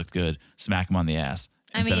 tell him he looked good, smack him on the ass,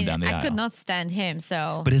 and send him down the aisle. I could not stand him,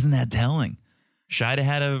 so. But isn't that telling? Shida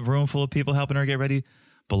had a room full of people helping her get ready.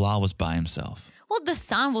 Bilal was by himself. Well, the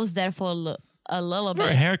son was there for a little bit. For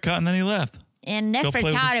a haircut, and then he left. And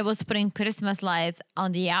Nefertari was putting Christmas lights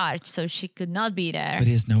on the arch, so she could not be there. But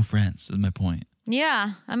he has no friends, is my point.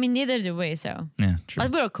 Yeah, I mean, neither do we, so. Yeah, true.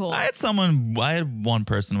 But we were cool. I had one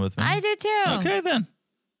person with me. I did too. Okay, then.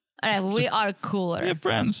 All right, we are cooler. We have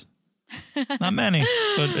friends. Not many,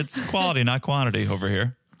 but it's quality, not quantity over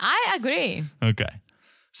here. I agree. Okay.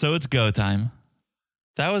 So it's go time.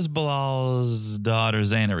 That was Bilal's daughter,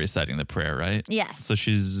 Zaina, reciting the prayer, right? Yes. So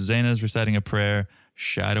Zaina's reciting a prayer.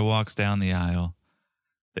 Shida walks down the aisle.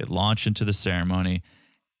 They launch into the ceremony.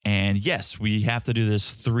 And yes, we have to do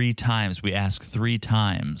this 3 times. We ask 3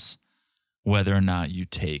 times whether or not you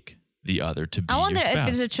take the other to be your spouse. I wonder if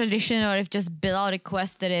it's a tradition or if just Bilal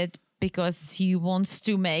requested it because he wants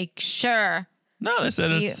to make sure. No, they said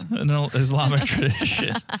it's an Islamic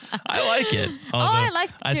tradition. I like it. Although I like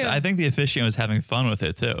it too. I think the officiant was having fun with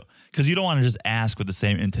it too. Because you don't want to just ask with the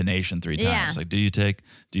same intonation 3 times. Yeah. Like, do you take?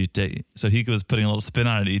 So he was putting a little spin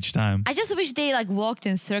on it each time. I just wish they walked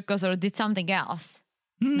in circles or did something else.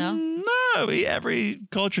 No? No, every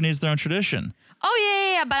culture needs their own tradition.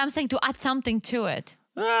 Oh, yeah, but I'm saying to add something to it.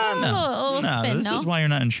 No, spin, this is why you're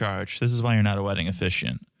not in charge. This is why you're not a wedding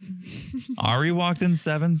officiant. Ari walked in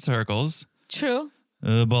 7 circles. True.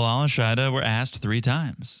 Bilal and Shida were asked 3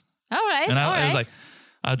 times. All right, and all right. I was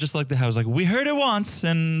like, I was like, we heard it once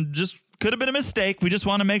and just could have been a mistake. We just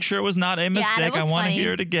want to make sure it was not a mistake. that was I want to funny.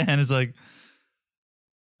 hear it again. It's like,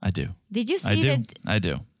 I do. Did you see that I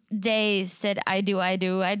do. they said, I do,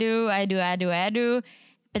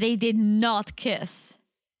 but they did not kiss.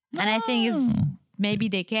 And I think maybe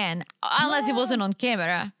they can, unless it wasn't on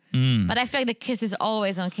camera. But I feel like the kiss is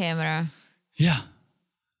always on camera. Yeah.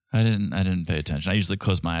 I didn't pay attention. I usually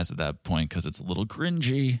close my eyes at that point because it's a little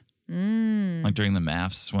cringy. Like during the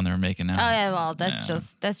maths when they were making out. Oh yeah, well that's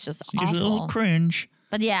just It's awful. usually a little cringe.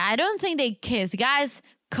 But yeah, I don't think they kissed. Guys,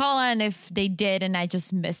 call in if they did and I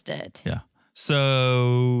just missed it. Yeah.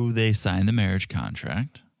 So they signed the marriage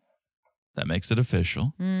contract. That makes it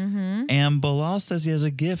official. Mm-hmm. And Bilal says he has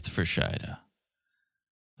a gift for Shida.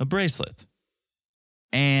 A bracelet.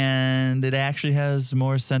 And it actually has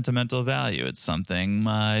more sentimental value. It's something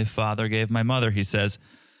my father gave my mother. It says,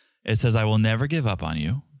 I will never give up on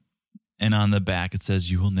you. And on the back, it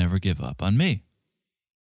says, you will never give up on me.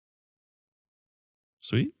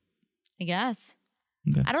 Sweet? I guess.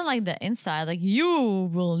 Okay. I don't like the inside. Like, you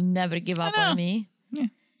will never give up on me. Yeah.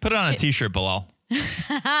 Put it on a t-shirt, Bilal.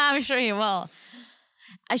 I'm sure he will.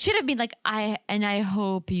 I should have been like, I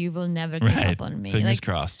hope you will never give up on me. Fingers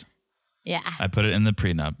crossed. Yeah. I put it in the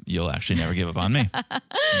prenup. You'll actually never give up on me.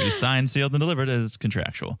 We signed, sealed, and delivered. It's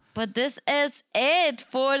contractual. But this is it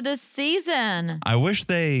for the season. I wish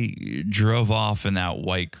they drove off in that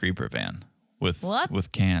white creeper van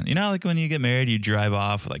with cans. You know, like when you get married, you drive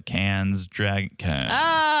off with like cans, drag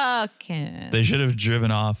cans. Okay. They should have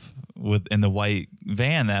driven off in the white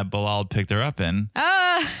van that Bilal picked her up in.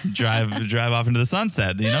 Drive off into the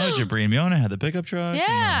sunset. You know, Jabri and Miona had the pickup truck.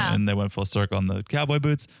 Yeah. And they went full circle on the cowboy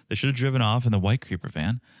boots. They should have driven off in the white creeper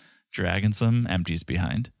van, dragging some empties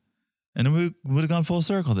behind. And then we would have gone full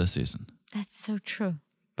circle this season. That's so true.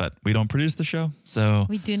 But we don't produce the show, so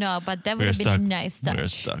we do not, but that would have been a nice touch. We're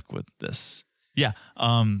stuck with this. Yeah.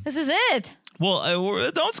 This is it.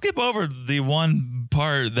 Well, don't skip over the one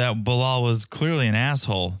part that Bilal was clearly an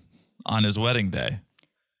asshole on his wedding day.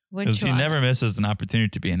 Because he never misses an opportunity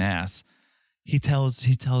to be an ass. He tells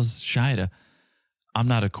Shida, I'm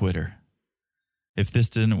not a quitter. If this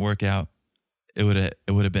didn't work out, it would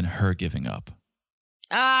have been her giving up.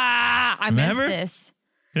 I missed this.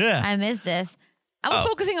 Yeah. I missed this. I was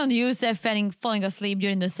focusing on Yusef falling asleep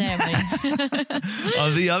during the ceremony.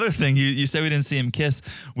 The other thing, you said we didn't see him kiss.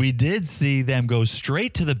 We did see them go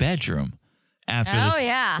straight to the bedroom after this. Oh,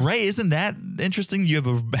 yeah. Right, isn't that interesting? You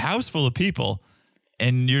have a house full of people,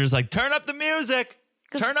 and you're just like, turn up the music.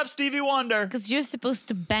 Turn up Stevie Wonder. Because you're supposed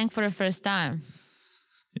to bang for the first time.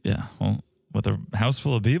 Yeah, well, with a house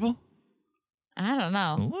full of people? I don't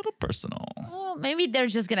know. A little personal. Well, maybe they're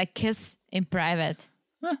just going to kiss in private.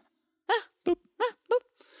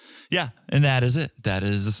 Yeah, and that is it. That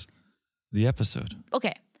is the episode.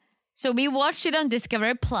 Okay. So we watched it on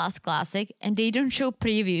Discovery Plus Classic, and they don't show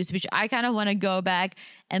previews, which I kind of want to go back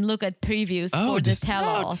and look at previews for the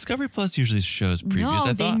tell-all. Discovery Plus usually shows previews.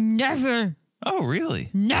 No, they never. Oh, really?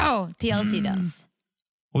 No, TLC does.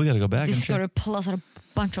 Well, we got to go back Discovery and check. Plus are a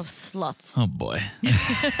bunch of sluts. Oh, boy.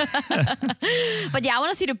 But yeah, I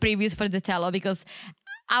want to see the previews for the tell-all because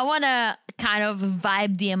I want to kind of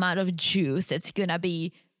vibe the amount of juice that's going to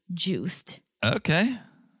be juiced. Okay.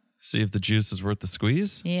 See if the juice is worth the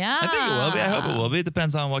squeeze? Yeah. I think it will be. I hope it will be. It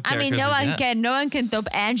depends on what characters no we one get. no one can top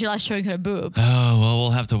Angela showing her boobs. Oh, well,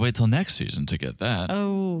 we'll have to wait till next season to get that.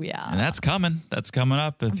 Oh, yeah. And that's coming. That's coming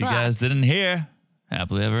up. If you But- guys didn't hear,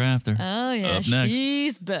 Happily Ever After. Oh yeah, Up next.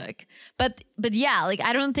 she's back. But yeah, like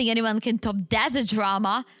I don't think anyone can top that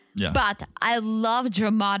drama. Yeah. But I love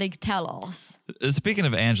dramatic tell-alls. Speaking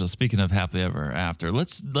of Angela, speaking of Happily Ever After,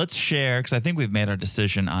 let's share, because I think we've made our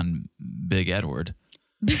decision on Big Edward.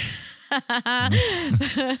 Big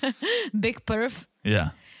perf. Yeah.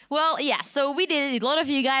 Well, yeah, so we did it. A lot of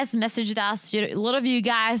you guys messaged us. A lot of you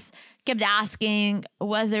guys kept asking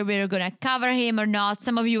whether we were going to cover him or not.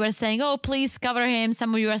 Some of you were saying, oh, please cover him.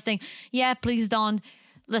 Some of you were saying, yeah, please don't.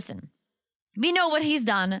 Listen, we know what he's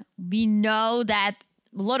done. We know that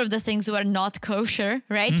a lot of the things were not kosher,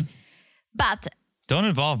 right? But Don't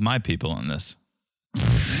involve my people in this.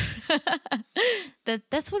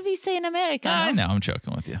 that's what we say in America. No? I know, I'm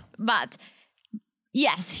joking with you. But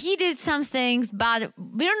yes, he did some things, but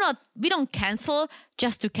we don't cancel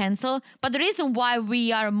just to cancel. But the reason why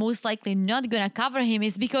we are most likely not gonna cover him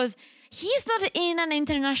is because he's not in an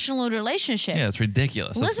international relationship. Yeah, it's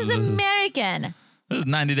ridiculous. This is American. This is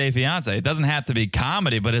 90 Day Fiancé. It doesn't have to be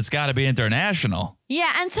comedy, but it's got to be international.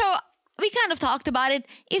 Yeah, and so we kind of talked about it.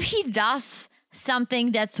 If he does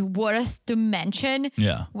something that's worth to mention,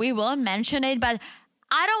 Yeah. we will mention it. But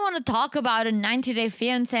I don't want to talk about a 90 Day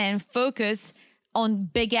Fiancé and focus on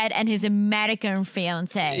Big Ed and his American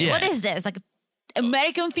fiancé. Yeah. What is this? Like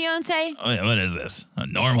American fiancé? Oh, yeah, what is this? A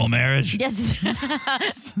normal marriage? Yes.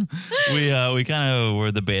 We kind of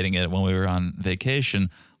were debating it when we were on vacation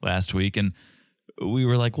last week, and we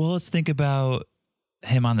were like, well, let's think about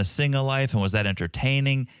him on the single life, and was that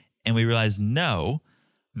entertaining? And we realized, no,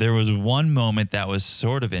 there was one moment that was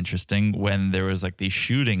sort of interesting when there was like the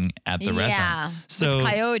shooting at the restaurant. With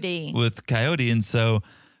Coyote. With Coyote. And so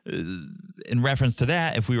in reference to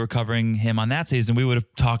that, if we were covering him on that season, we would have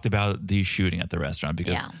talked about the shooting at the restaurant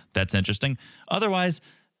because that's interesting. Otherwise,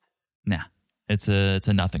 nah, it's a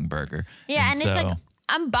nothing burger. Yeah, and it's like,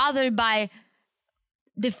 I'm bothered by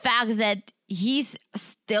the fact that he's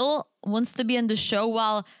still wants to be on the show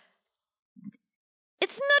while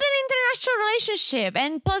it's not an international relationship.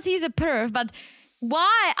 And plus he's a perv, but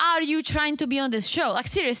why are you trying to be on this show? Like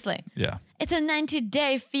seriously. Yeah. It's a 90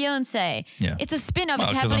 Day Fiancé. Yeah. It's a spin-off. Well,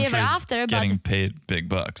 It's 'cause Happily I'm Ever sure he's After. getting But paid big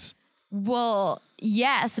bucks. well,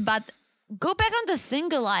 yes, but go back on the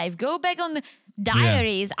single life. Go back on the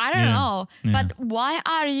diaries. I don't know. Yeah. But why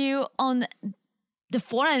are you on the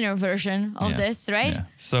foreigner version of this, right? Yeah.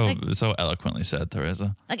 So eloquently said,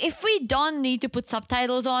 Teresa. Like, if we don't need to put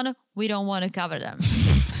subtitles on, we don't want to cover them.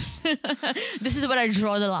 This is where I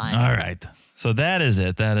draw the line. All right. So that is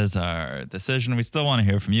it. That is our decision. We still want to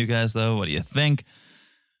hear from you guys, though. What do you think?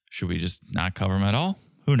 Should we just not cover them at all?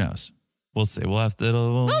 Who knows? We'll see. We'll have to.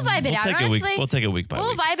 We'll vibe it out, take honestly. We'll take it week by We'll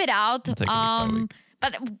week. vibe it out. We'll take it week by week.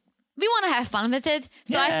 But we want to have fun with it.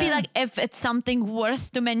 So I feel like if it's something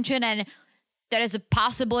worth to mention and there is a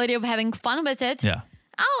possibility of having fun with it, Yeah.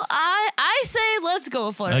 I say let's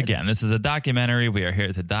go for it. Again, this is a documentary. We are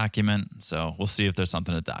here to document. So we'll see if there's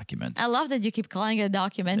something to document. I love that you keep calling it a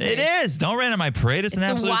documentary. It is. Don't rain on my parade. It's an It's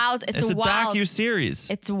a absolute. wild- it's a wild- docu-series.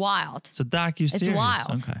 It's wild. It's a docu-series. It's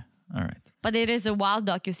wild. Okay. All right. But it is a wild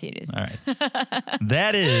docuseries. All right.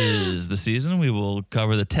 That is the season. We will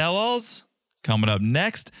cover the tell-alls coming up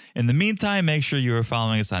next. In the meantime, make sure you are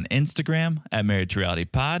following us on Instagram at Married to Reality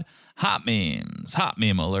Pod. Hot memes. Hot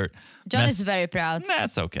meme alert. John is very proud.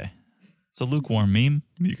 That's okay. It's a lukewarm meme.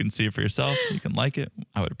 You can see it for yourself. You can like it.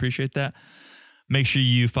 I would appreciate that. Make sure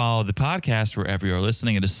you follow the podcast wherever you're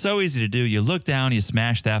listening. It is so easy to do. You look down, you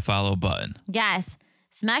smash that follow button. Guys,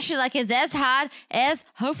 smash it like it's as hot as,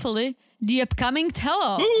 hopefully, the upcoming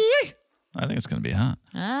tell-alls. Ooh-wee. I think it's going to be hot.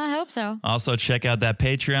 I hope so. Also, check out that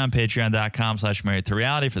Patreon, patreon.com/married to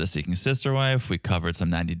reality for the Seeking Sister Wife. We covered some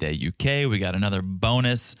 90 Day UK. We got another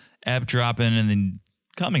bonus app dropping in the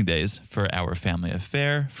coming days for our family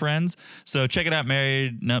affair friends. So check it out,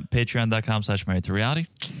 patreon.com/married to reality.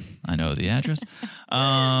 I know the address.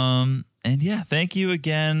 And yeah, thank you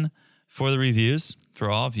again for the reviews. For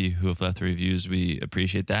all of you who have left the reviews, we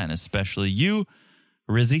appreciate that. And especially you,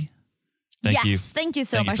 Rizzy. Thank you. Thank you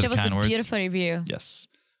so Thank you much. for That the was a kind words. beautiful review. Yes,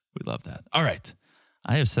 we love that. All right.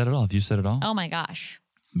 I have said it all. Have you said it all? Oh my gosh.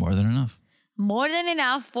 More than enough. More than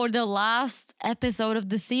enough for the last episode of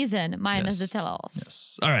the season, minus the tell-alls.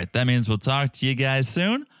 Yes. All right. That means we'll talk to you guys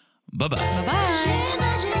soon. Bye-bye. Bye-bye.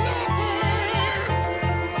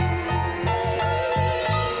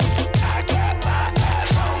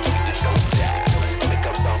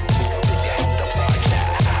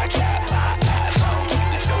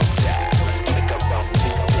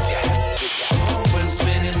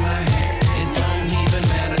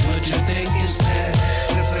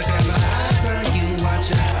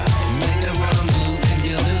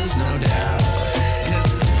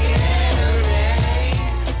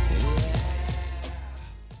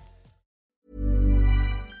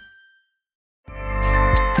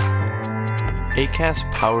 Acast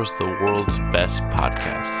powers the world's best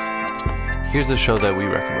podcasts. Here's a show that we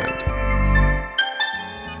recommend.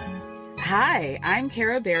 Hi, I'm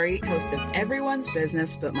Kara Berry, host of Everyone's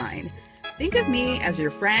Business But Mine. Think of me as your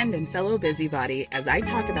friend and fellow busybody as I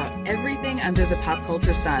talk about everything under the pop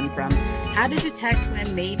culture sun, from how to detect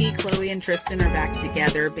when maybe Chloe and Tristan are back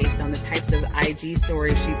together based on the types of IG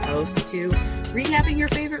stories she posts, to recapping your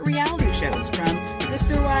favorite reality shows, from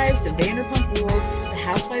Sister Wives to Vanderpump Rules, the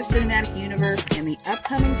Housewives Cinematic Universe, and the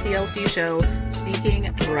upcoming TLC show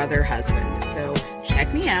Seeking Brother Husband. So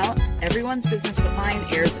check me out. Everyone's Business But Mine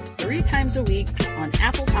airs 3 times a week on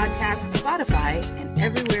Apple Podcasts, Spotify, and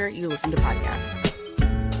everywhere you listen to podcasts.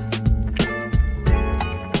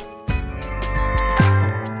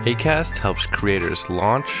 Acast helps creators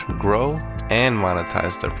launch, grow, and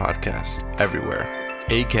monetize their podcasts everywhere.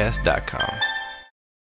 Acast.com.